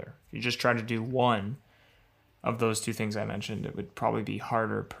one another. If you just try to do one of those two things I mentioned, it would probably be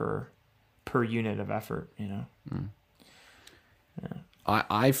harder per unit of effort, you know. Yeah.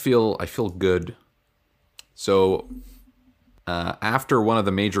 I feel good. So after one of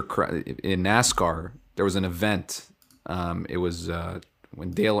the major in NASCAR, there was an event. It was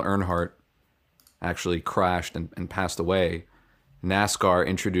when Dale Earnhardt actually crashed and passed away. NASCAR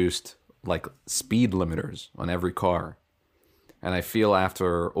introduced like speed limiters on every car. And I feel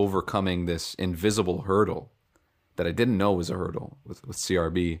after overcoming this invisible hurdle that I didn't know was a hurdle with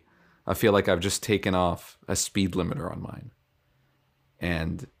CRB, I feel like I've just taken off a speed limiter on mine.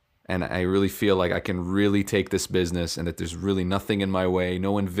 And I really feel like I can really take this business and that there's really nothing in my way,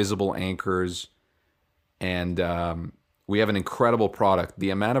 no invisible anchors. And we have an incredible product. The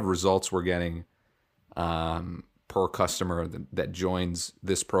amount of results we're getting per customer that joins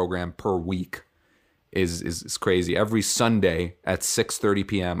this program per week is crazy. Every Sunday at 6:30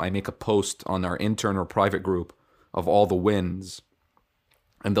 p.m., I make a post on our internal private group of all the wins.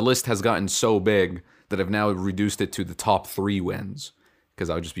 And the list has gotten so big that I've now reduced it to the top 3 wins because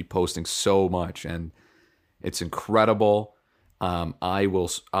I would just be posting so much. And it's incredible.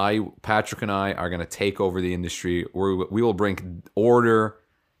 Patrick and I are going to take over the industry. We will bring order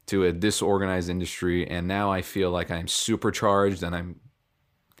to a disorganized industry. And now I feel like I'm supercharged and I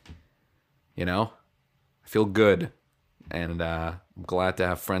feel good. And I'm glad to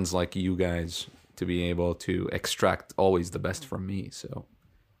have friends like you guys to be able to extract always the best from me. So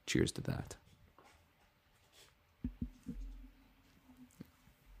cheers to that.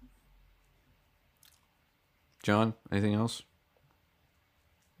 John, anything else?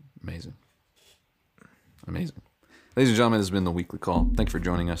 Amazing. Ladies and gentlemen, this has been The Weekly Call. Thank you for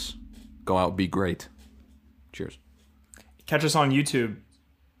joining us. Go out, be great. Cheers. Catch us on YouTube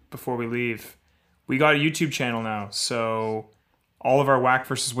before we leave. We got a YouTube channel now, so all of our Whack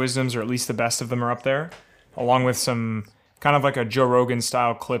versus Wisdoms, or at least the best of them, are up there, along with some kind of like a Joe Rogan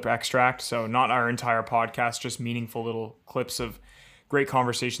style clip extract. So not our entire podcast, just meaningful little clips of great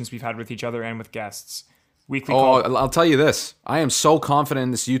conversations we've had with each other and with guests. Weekly Call. I'll tell you this. I am so confident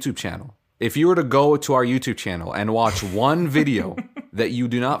in this YouTube channel. If you were to go to our YouTube channel and watch one video that you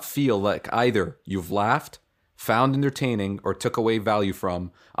do not feel like either you've laughed, found entertaining, or took away value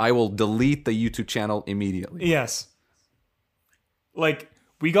from, I will delete the YouTube channel immediately. Yes. Like,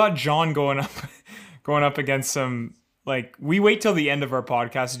 we got John going up against some, like, we wait till the end of our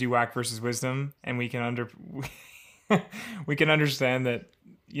podcast to do Whack versus Wisdom, and we can understand that,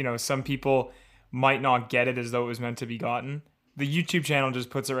 some people might not get it as though it was meant to be gotten. The YouTube channel just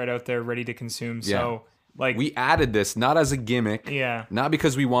puts it right out there, ready to consume. Yeah. So, like, we added this not as a gimmick, yeah, not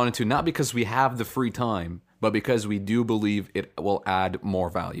because we wanted to, not because we have the free time, but because we do believe it will add more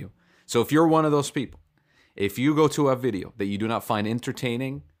value. So if you're one of those people, if you go to a video that you do not find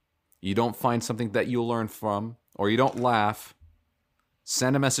entertaining, you don't find something that you'll learn from, or you don't laugh,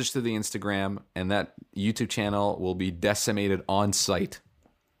 send a message to the Instagram, and that YouTube channel will be decimated on site.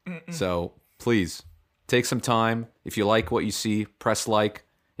 So please take some time. If you like what you see, press like.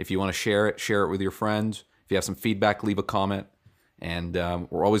 If you want to share it with your friends. If you have some feedback, leave a comment. And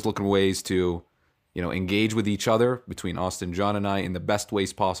we're always looking ways to, engage with each other between Austin, John, and I in the best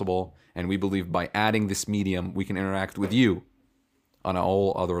ways possible. And we believe by adding this medium, we can interact with you on a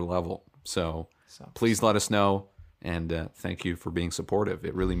whole other level. So please let us know. And thank you for being supportive.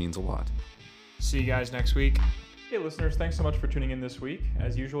 It really means a lot. See you guys next week. Hey listeners, thanks so much for tuning in this week.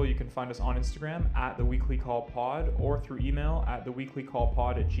 As usual, you can find us on Instagram at @theweeklycallpod or through email at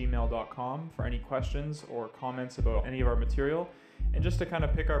theweeklycallpod@gmail.com for any questions or comments about any of our material, and just to kind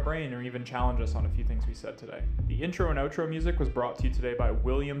of pick our brain or even challenge us on a few things we said today. The intro and outro music was brought to you today by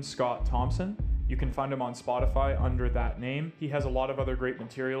William Scott Thompson. You can find him on Spotify under that name. He has a lot of other great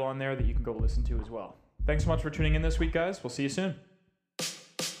material on there that you can go listen to as well. Thanks so much for tuning in this week, guys. We'll see you soon.